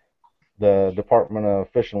and the Department of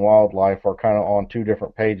Fish and Wildlife are kind of on two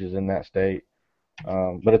different pages in that state.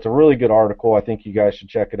 But it's a really good article. I think you guys should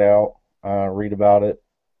check it out, read about it,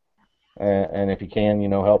 and if you can,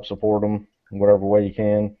 help support them in whatever way you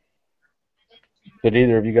can. Did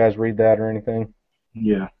either of you guys read that or anything?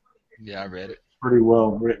 Yeah. Yeah, I read it. Pretty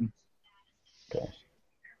well written. Okay.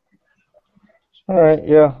 All right.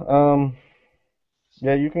 Yeah.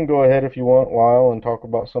 Yeah, you can go ahead if you want, Lyle, and talk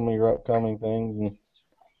about some of your upcoming things.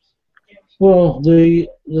 Well, the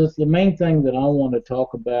main thing that I want to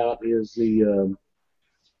talk about is the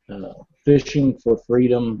Fishing for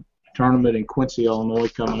Freedom tournament in Quincy, Illinois,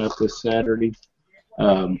 coming up this Saturday.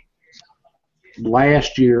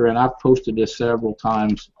 Last year, and I've posted this several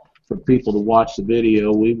times for people to watch the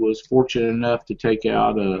video, we was fortunate enough to take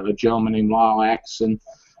out a gentleman named Lyle Atkinson.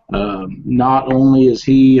 Not only is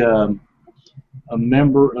he a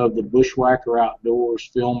member of the Bushwhacker Outdoors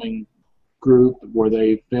filming group where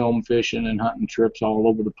they film fishing and hunting trips all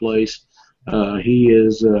over the place, he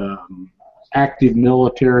is active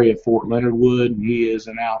military at Fort Leonard Wood. He is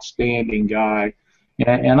an outstanding guy.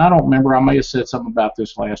 And I don't remember, I may have said something about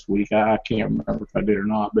this last week. I can't remember if I did or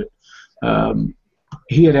not, but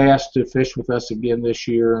he had asked to fish with us again this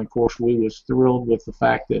year, and of course we was thrilled with the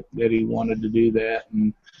fact that he wanted to do that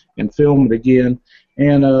and film it again.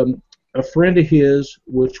 And a friend of his,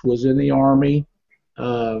 which was in the Army,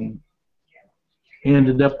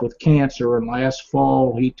 ended up with cancer, and last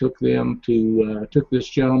fall he took this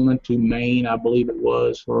gentleman to Maine, I believe it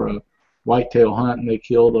was, for a whitetail hunt, and they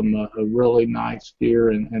killed him a really nice deer,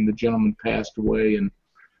 and the gentleman passed away, and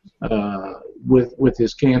with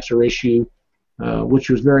his cancer issue, which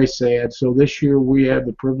was very sad. So this year we had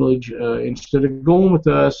the privilege, instead of going with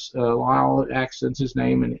us, Lyle Atkinson's his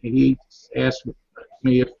name, and he asked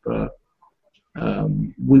me if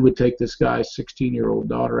we would take this guy's 16-year-old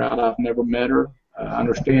daughter out. I've never met her. I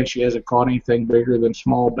understand she hasn't caught anything bigger than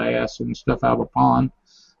small bass and stuff out of a pond.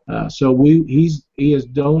 So he has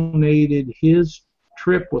donated his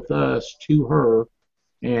trip with us to her,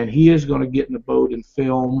 and he is going to get in the boat and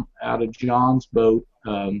film out of John's boat,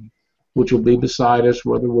 which will be beside us,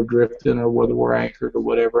 whether we're drifting or whether we're anchored or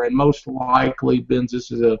whatever. And most likely, Benz,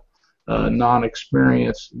 this is a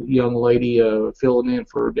non-experienced young lady filling in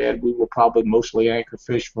for her dad. We will probably mostly anchor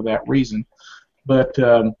fish for that reason. But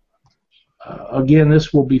again,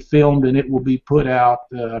 this will be filmed and it will be put out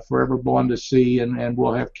for everyone to see, and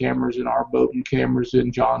we'll have cameras in our boat and cameras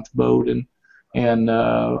in John's boat, and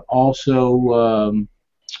also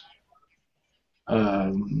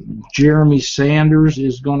Jeremy Sanders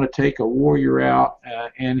is going to take a Warrior out,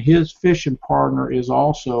 and his fishing partner is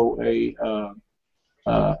also a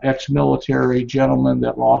ex-military gentleman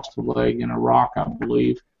that lost a leg in Iraq, I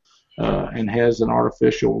believe, and has an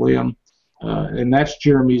artificial limb. And that's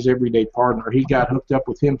Jeremy's everyday partner. He got hooked up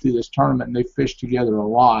with him through this tournament, and they fished together a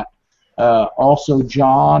lot. Also,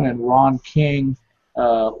 John and Ron King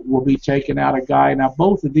will be taking out a guy. Now,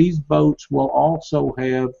 both of these boats will also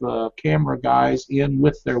have camera guys in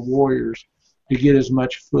with their Warriors to get as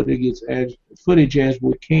much footage as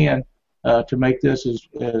we can to make this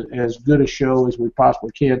as good a show as we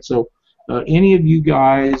possibly can. So any of you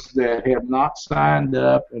guys that have not signed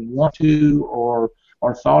up and want to, or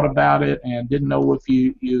thought about it and didn't know if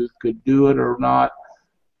you could do it or not,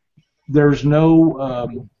 there's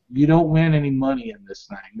no, you don't win any money in this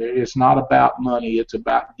thing. It's not about money. It's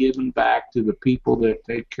about giving back to the people that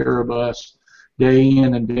take care of us day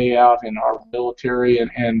in and day out in our military,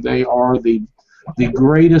 and they are the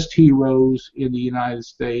greatest heroes in the United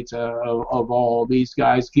States of all. These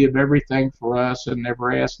guys give everything for us and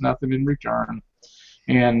never ask nothing in return.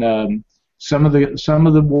 And some of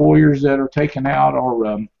the Warriors that are taken out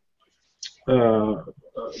are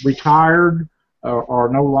retired, are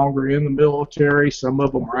no longer in the military. Some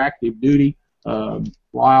of them are active duty.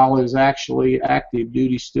 Lyle is actually active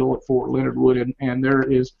duty still at Fort Leonard Wood, and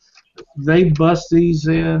they bust these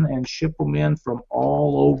in and ship them in from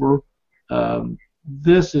all over.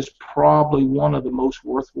 This is probably one of the most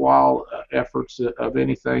worthwhile efforts of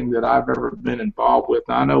anything that I've ever been involved with.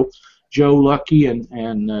 Now, I know Joe Lucky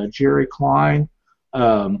and Jerry Klein.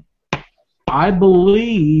 I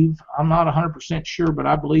believe, I'm not 100% sure, but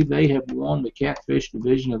I believe they have won the catfish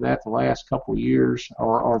division of that the last couple of years,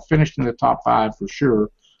 or finished in the top 5 for sure.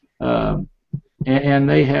 And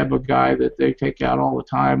they have a guy that they take out all the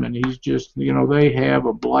time, and he's just, they have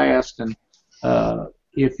a blast. And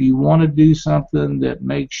if you want to do something that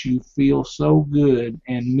makes you feel so good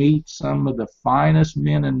and meet some of the finest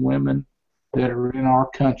men and women that are in our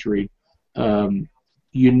country.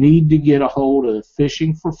 You need to get a hold of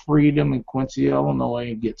Fishing for Freedom in Quincy,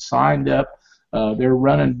 Illinois, and get signed up. They're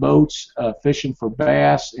running boats, fishing for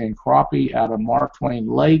bass and crappie out of Mark Twain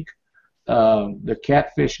Lake. The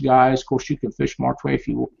catfish guys, of course, you can fish Mark Twain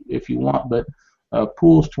if you want, but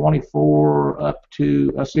pools 24 up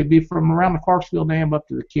to, it'd be from around the Clarksville Dam up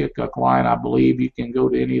to the Keokuk line, I believe. You can go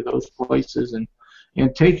to any of those places and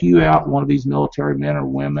take you out, one of these military men or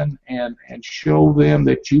women, and show them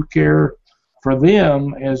that you care for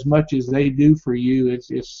them as much as they do for you. It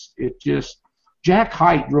just Jack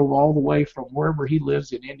Height drove all the way from wherever he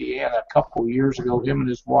lives in Indiana a couple of years ago, him and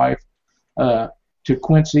his wife, to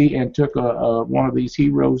Quincy, and took one of these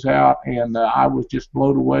heroes out, and I was just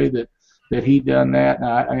blown away that he'd done that.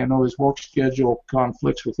 And I know his work schedule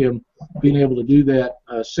conflicts with him being able to do that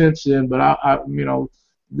since then, but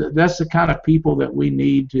that's the kind of people that we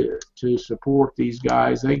need to support these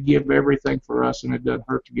guys. They give everything for us, and it doesn't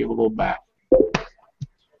hurt to give a little back.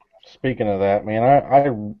 Speaking of that,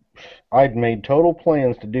 man, I'd made total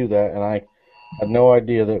plans to do that, and I had no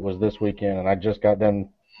idea that it was this weekend, and I just got done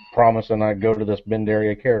promising I'd go to this Bend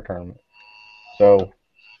Area Care tournament. So,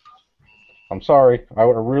 I'm sorry. I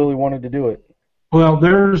really wanted to do it. Well,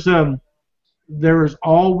 there's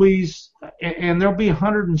always, and there'll be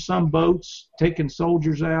 100 and some boats taking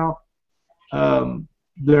soldiers out.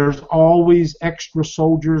 There's always extra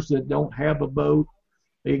soldiers that don't have a boat.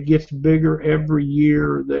 It gets bigger every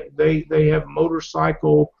year. They have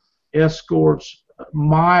motorcycle escorts,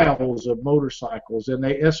 miles of motorcycles, and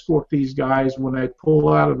they escort these guys when they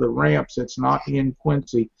pull out of the ramps. It's not in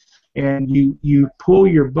Quincy, and you pull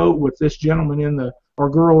your boat with this gentleman or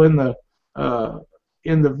girl in the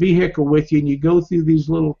vehicle with you, and you go through these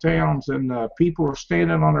little towns, and people are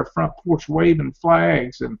standing on their front porch waving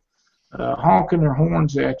flags and honking their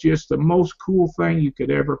horns at you. It's the most cool thing you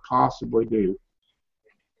could ever possibly do.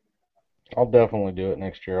 I'll definitely do it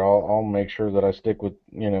next year. I'll make sure that I stick with,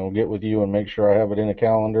 get with you and make sure I have it in a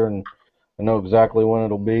calendar and I know exactly when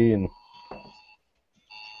it'll be. And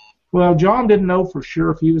well, John didn't know for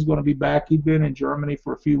sure if he was going to be back. He'd been in Germany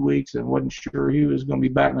for a few weeks and wasn't sure he was going to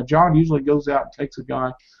be back. Now, John usually goes out and takes a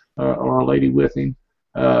guy or a lady with him.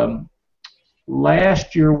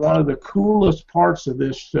 Last year, one of the coolest parts of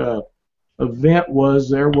this event was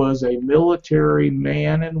there was a military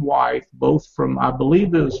man and wife, both from, I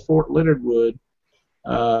believe it was Fort Leonard Wood.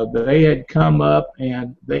 They had come up,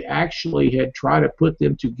 and they actually had tried to put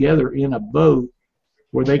them together in a boat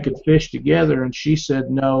where they could fish together, and she said,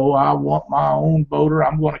 no, I want my own boat, or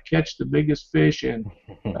I'm going to catch the biggest fish, and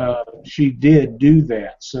she did do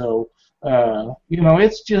that. So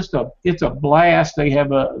it's just it's a blast. They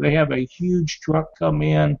have a huge truck come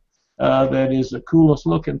in that is the coolest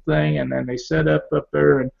looking thing, and then they set up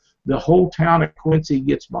there, and the whole town of Quincy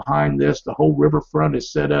gets behind this. The whole riverfront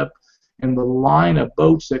is set up, and the line of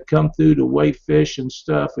boats that come through to weigh fish and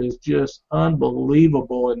stuff is just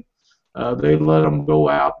unbelievable. And they let them go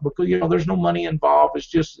out because there's no money involved. It's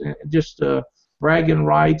just bragging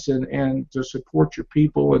rights and to support your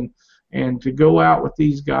people and to go out with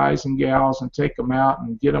these guys and gals and take them out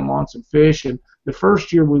and get them on some fish. And the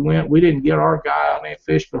first year we went, we didn't get our guy on any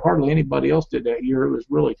fish, but hardly anybody else did that year. It was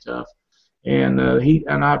really tough. And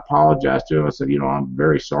I apologized to him. I said, I'm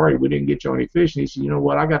very sorry we didn't get you on any fish. And he said, you know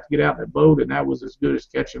what, I got to get out in that boat, and that was as good as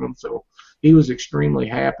catching them. So he was extremely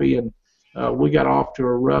happy, and we got off to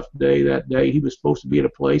a rough day that day. He was supposed to be at a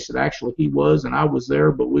place that actually he was, and I was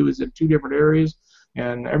there, but we was in two different areas,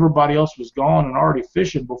 and everybody else was gone and already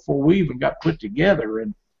fishing before we even got put together.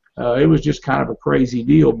 And it was just kind of a crazy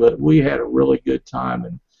deal, but we had a really good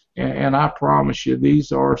time. And I promise you,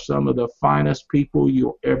 these are some of the finest people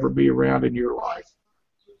you'll ever be around in your life.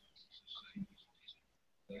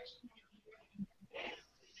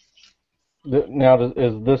 Now,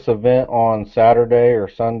 is this event on Saturday or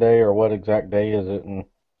Sunday, or what exact day is it?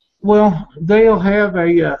 Well, they'll have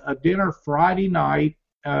a dinner Friday night,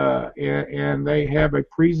 and they have a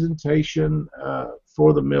presentation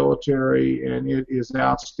for the military, and it is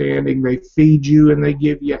outstanding. They feed you, and they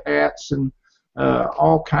give you hats and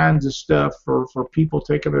all kinds of stuff for people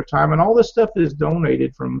taking their time. And all this stuff is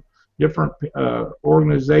donated from different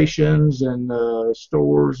organizations and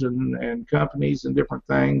stores and companies and different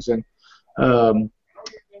things. And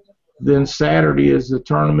then Saturday is the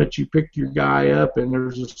tournament. You pick your guy up, and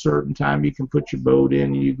there's a certain time you can put your boat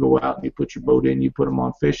in. You go out and you put your boat in, you put them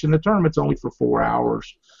on fish, and the tournament's only for 4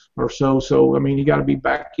 hours or so. So, I mean, you got to be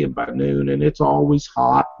back in by noon, and it's always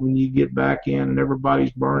hot when you get back in, and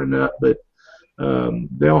everybody's burning up. But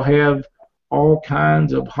they'll have all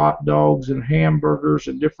kinds of hot dogs and hamburgers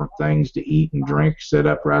and different things to eat and drink set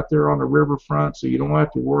up right there on the riverfront, so you don't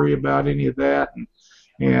have to worry about any of that.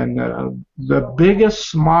 And the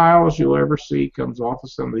biggest smiles you'll ever see comes off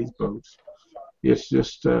of some of these boats. It's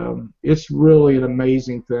just, it's really an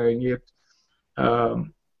amazing thing.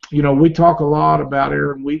 We talk a lot about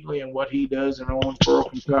Aaron Wheatley and what he does in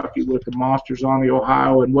Owensboro, Kentucky with the Monsters on the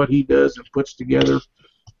Ohio, and what he does and puts together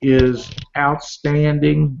is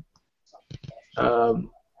outstanding.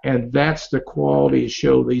 And that's the quality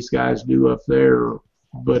show these guys do up there,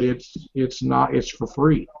 but it's for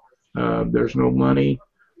free. There's no money.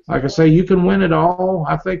 Like I say, you can win it all.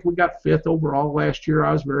 I think we got 5th overall last year.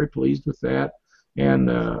 I was very pleased with that. And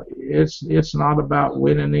it's not about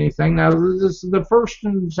winning anything. Now, the first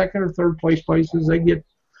and second or third place places, they get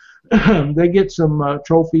they get some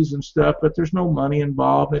trophies and stuff, but there's no money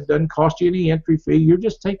involved. It doesn't cost you any entry fee. You're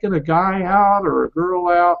just taking a guy out or a girl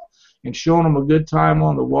out and showing them a good time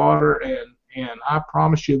on the water, and I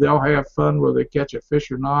promise you they'll have fun whether they catch a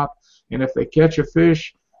fish or not. And if they catch a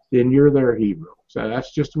fish, then you're their hero. So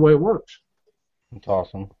that's just the way it works. That's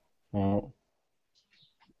awesome.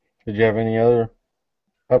 Did you have any other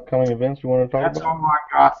upcoming events you want to talk about? That's all I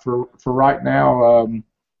got for right now.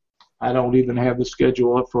 I don't even have the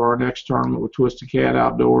schedule up for our next tournament with Twisted Cat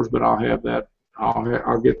Outdoors, but I'll have that.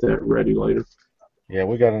 I'll get that ready later. Yeah,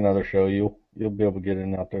 we got another show. You'll be able to get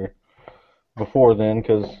in out there before then,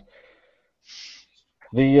 because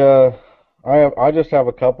I just have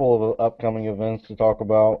a couple of upcoming events to talk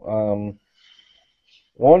about.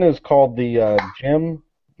 One is called the Jim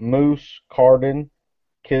Moose Carden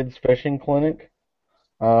Kids Fishing Clinic.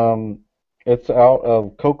 It's out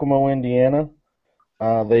of Kokomo, Indiana.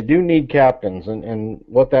 They do need captains, and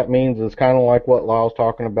what that means is kind of like what Lyle's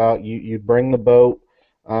talking about. You bring the boat.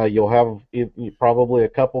 You'll have probably a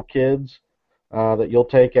couple kids that you'll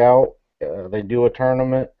take out. They do a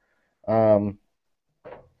tournament.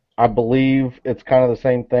 I believe it's kind of the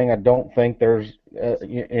same thing. I don't think there's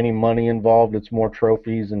any money involved. It's more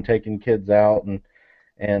trophies and taking kids out and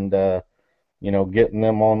getting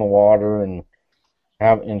them on the water and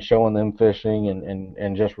showing them fishing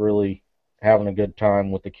and just really having a good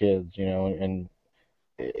time with the kids, and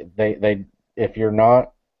they if you're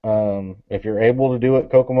able to do it,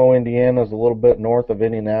 Kokomo, Indiana is a little bit north of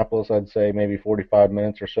Indianapolis. I'd say maybe 45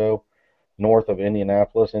 minutes or so north of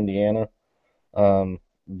Indianapolis, Indiana.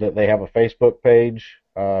 They have a Facebook page.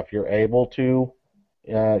 If you're able to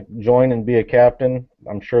join and be a captain,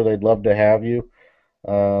 I'm sure they'd love to have you.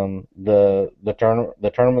 The tournament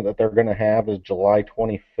that they're going to have is July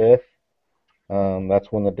 25th.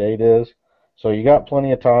 That's when the date is. So you got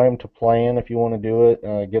plenty of time to plan if you want to do it.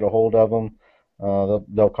 Get a hold of them.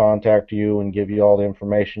 They'll contact you and give you all the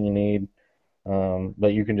information you need.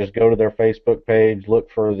 But you can just go to their Facebook page,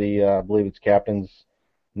 look for the I believe it's Captains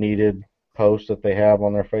Needed post that they have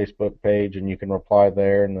on their Facebook page, and you can reply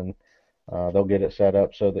there, and then they'll get it set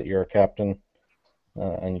up so that you're a captain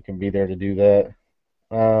and you can be there to do that.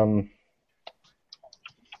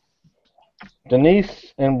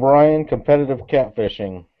 Denise and Brian Competitive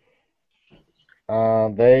Catfishing.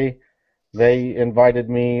 They invited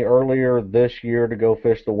me earlier this year to go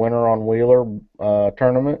fish the Winter on Wheeler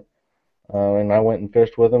tournament, and I went and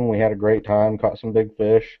fished with them. We had a great time, caught some big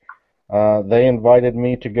fish. They invited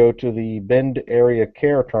me to go to the Bend Area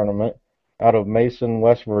Care tournament out of Mason,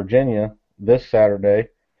 West Virginia this Saturday,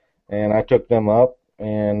 and I took them up,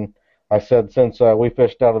 and I said since we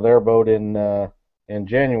fished out of their boat in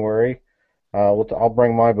January, I'll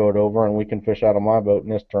bring my boat over and we can fish out of my boat in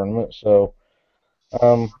this tournament. So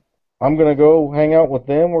I'm going to go hang out with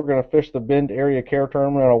them. We're going to fish the Bend Area Care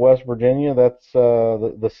tournament out of West Virginia. That's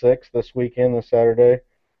the 6th this weekend, this Saturday.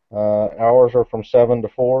 Hours are from 7 to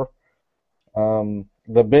 4.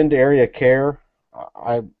 The Bend Area Care,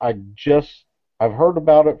 I've heard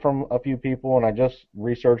about it from a few people, and I just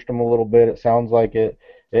researched them a little bit. It sounds like it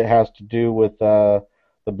has to do with the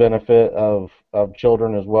benefit of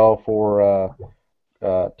children as well for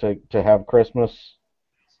to have Christmases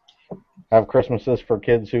for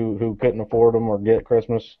kids who couldn't afford them or get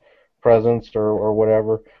Christmas presents or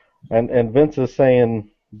whatever. And Vince is saying,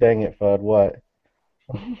 "Dang it, Fudd, what?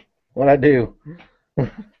 What I do?"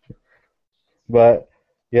 But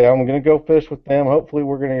yeah, I'm gonna go fish with them. Hopefully,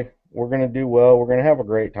 we're gonna do well. We're gonna have a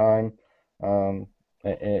great time, and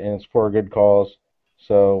it's for a good cause.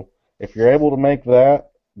 So if you're able to make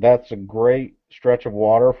that, that's a great stretch of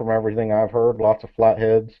water from everything I've heard. Lots of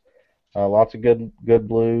flatheads, lots of good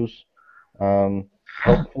blues.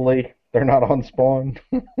 Hopefully they're not on spawn.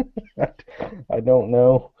 I don't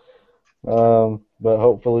know, but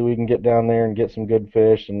hopefully we can get down there and get some good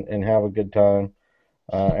fish and have a good time.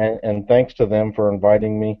 and thanks to them for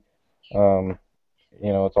inviting me.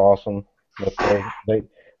 It's awesome that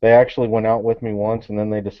they actually went out with me once, and then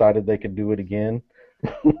they decided they could do it again.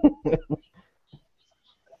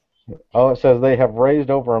 Oh, it says they have raised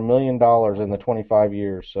over $1 million in the 25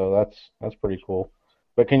 years, so that's pretty cool.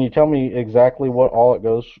 But can you tell me exactly what all it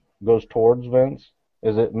goes towards, Vince?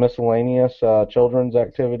 Is it miscellaneous children's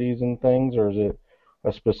activities and things, or is it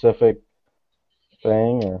a specific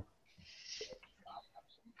thing? Or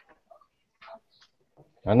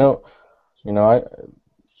I know,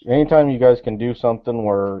 anytime you guys can do something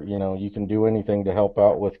where you can do anything to help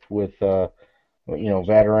out with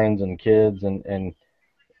veterans and kids, and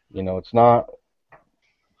it's not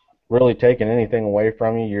really taking anything away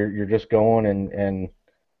from you. You're just going and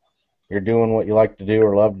you're doing what you like to do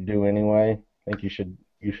or love to do anyway. I think you should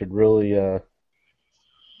really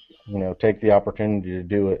take the opportunity to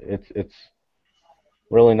do it. It's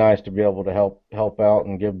really nice to be able to help out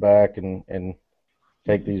and give back and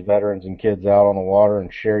take these veterans and kids out on the water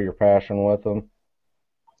and share your passion with them.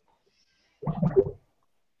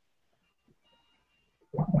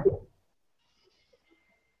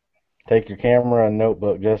 Take your camera and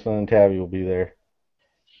notebook. Justin and Tabby will be there.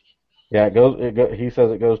 Yeah, he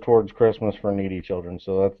says it goes towards Christmas for needy children.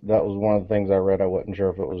 So that was one of the things I read. I wasn't sure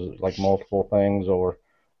if it was like multiple things or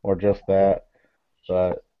just that.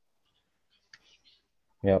 But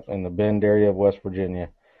yep, in the Bend area of West Virginia.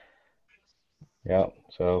 Yep.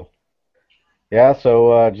 So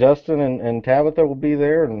Justin and Tabitha will be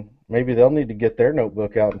there, and maybe they'll need to get their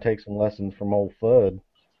notebook out and take some lessons from old Fudd.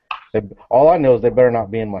 All I know is they better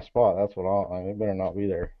not be in my spot. That's what they better not be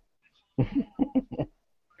there.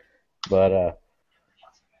 But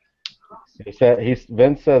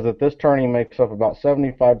Vince says that this tourney makes up about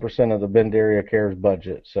 75% of the Bend Area Cares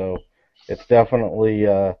budget, so it's definitely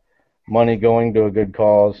money going to a good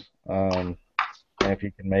cause. And if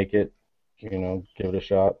you can make it, give it a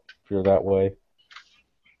shot if you're that way.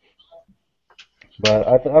 But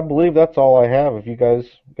I believe that's all I have. If you guys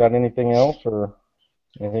got anything else or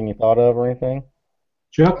anything you thought of or anything?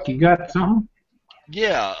 Chuck, you got something?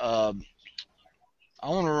 Yeah, I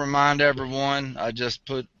want to remind everyone, I just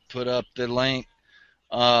put up the link.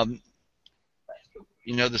 The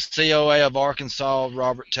COA of Arkansas,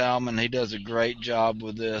 Robert Talman, he does a great job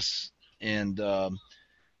with this. And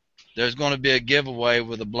there's going to be a giveaway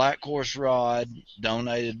with a Black Horse rod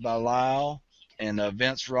donated by Lyle, and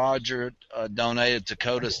Vince Roger donated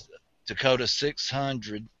Dakota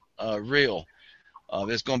 600 reel.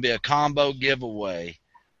 It's going to be a combo giveaway,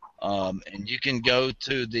 and you can go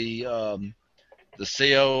to the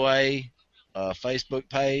COA Facebook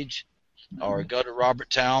page or go to Robert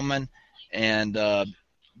Talman, and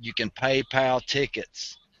you can PayPal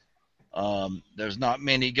tickets. There's not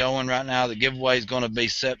many going right now. The giveaway is going to be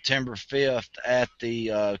September 5th at the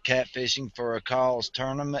Catfishing for a Cause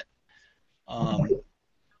tournament,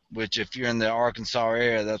 which if you're in the Arkansas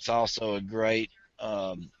area, that's also a great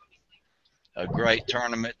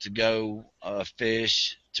tournament to go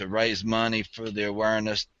fish to raise money for the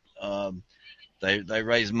awareness. They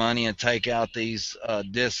raise money and take out these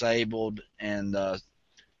disabled and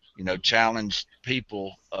challenged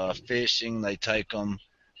people fishing. They take them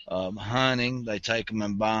hunting. They take them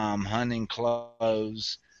and buy them hunting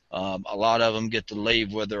clothes. A lot of them get to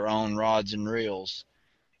leave with their own rods and reels.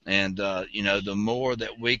 And, the more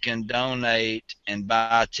that we can donate and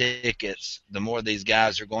buy tickets, the more these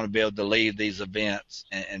guys are going to be able to leave these events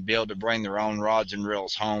and be able to bring their own rods and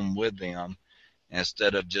reels home with them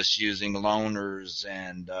instead of just using loaners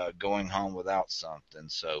and going home without something.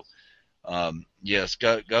 So, yes,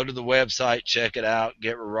 go to the website, check it out,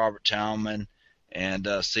 get with Robert Talman, and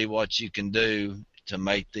see what you can do to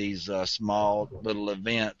make these small little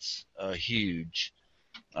events huge.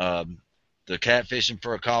 The Catfishing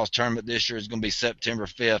for a Cause tournament this year is going to be September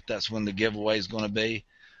 5th. That's when the giveaway is going to be.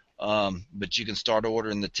 But you can start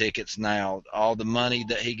ordering the tickets now. All the money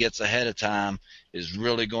that he gets ahead of time is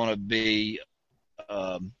really going to be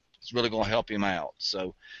it's really going to help him out.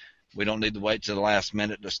 So we don't need to wait till the last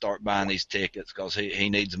minute to start buying these tickets because he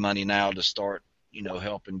needs money now to start,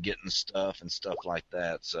 helping getting stuff and stuff like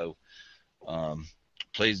that. So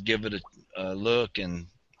please give it a look and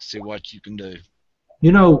see what you can do.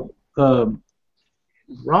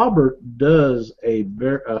 Robert does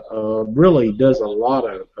really does a lot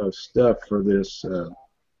of stuff for this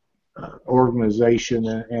organization,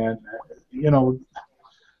 and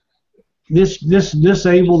this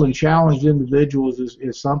disabled and challenged individuals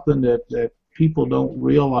is something that people don't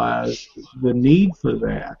realize the need for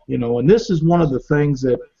that, and this is one of the things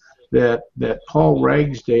that Paul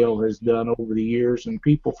Ragsdale has done over the years, and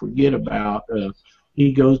people forget about.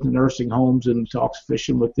 he goes to nursing homes and talks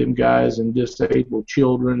fishing with them guys and disabled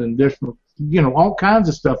children and different, all kinds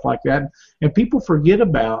of stuff like that. And people forget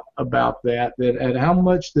about that and how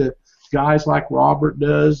much that guys like Robert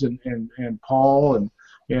does and Paul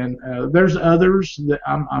and there's others that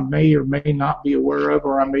I may or may not be aware of,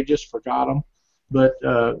 or I may just forgot them. But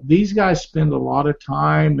these guys spend a lot of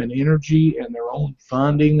time and energy and their own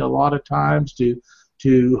funding a lot of times to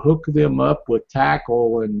hook them up with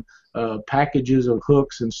tackle and packages of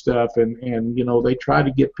hooks and stuff, and they try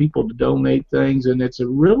to get people to donate things, and it's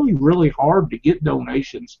really, really hard to get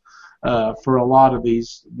donations for a lot of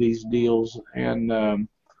these deals. And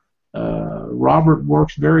Robert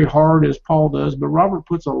works very hard, as Paul does, but Robert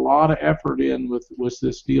puts a lot of effort in with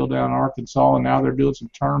this deal down in Arkansas, and now they're doing some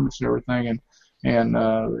tournaments and everything, and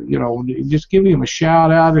just give him a shout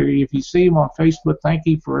out. If you see him on Facebook, thank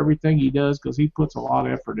you for everything he does, because he puts a lot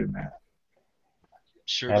of effort in that.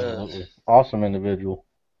 Sure Absolutely. does. Awesome individual.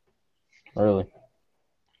 Really.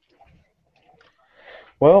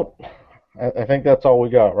 Well, I think that's all we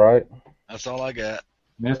got, right? That's all I got.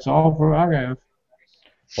 That's all for I have.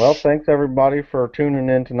 Well, thanks everybody for tuning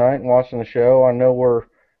in tonight and watching the show. I know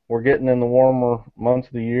we're getting in the warmer months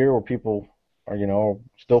of the year where people are,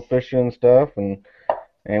 still fishing and stuff, and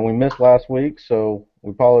we missed last week, so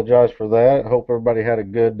we apologize for that. I hope everybody had a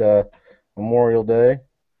good Memorial Day.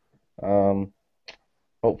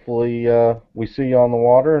 Hopefully we see you on the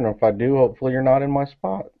water, and if I do, hopefully you're not in my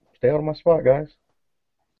spot. Stay out of my spot, guys.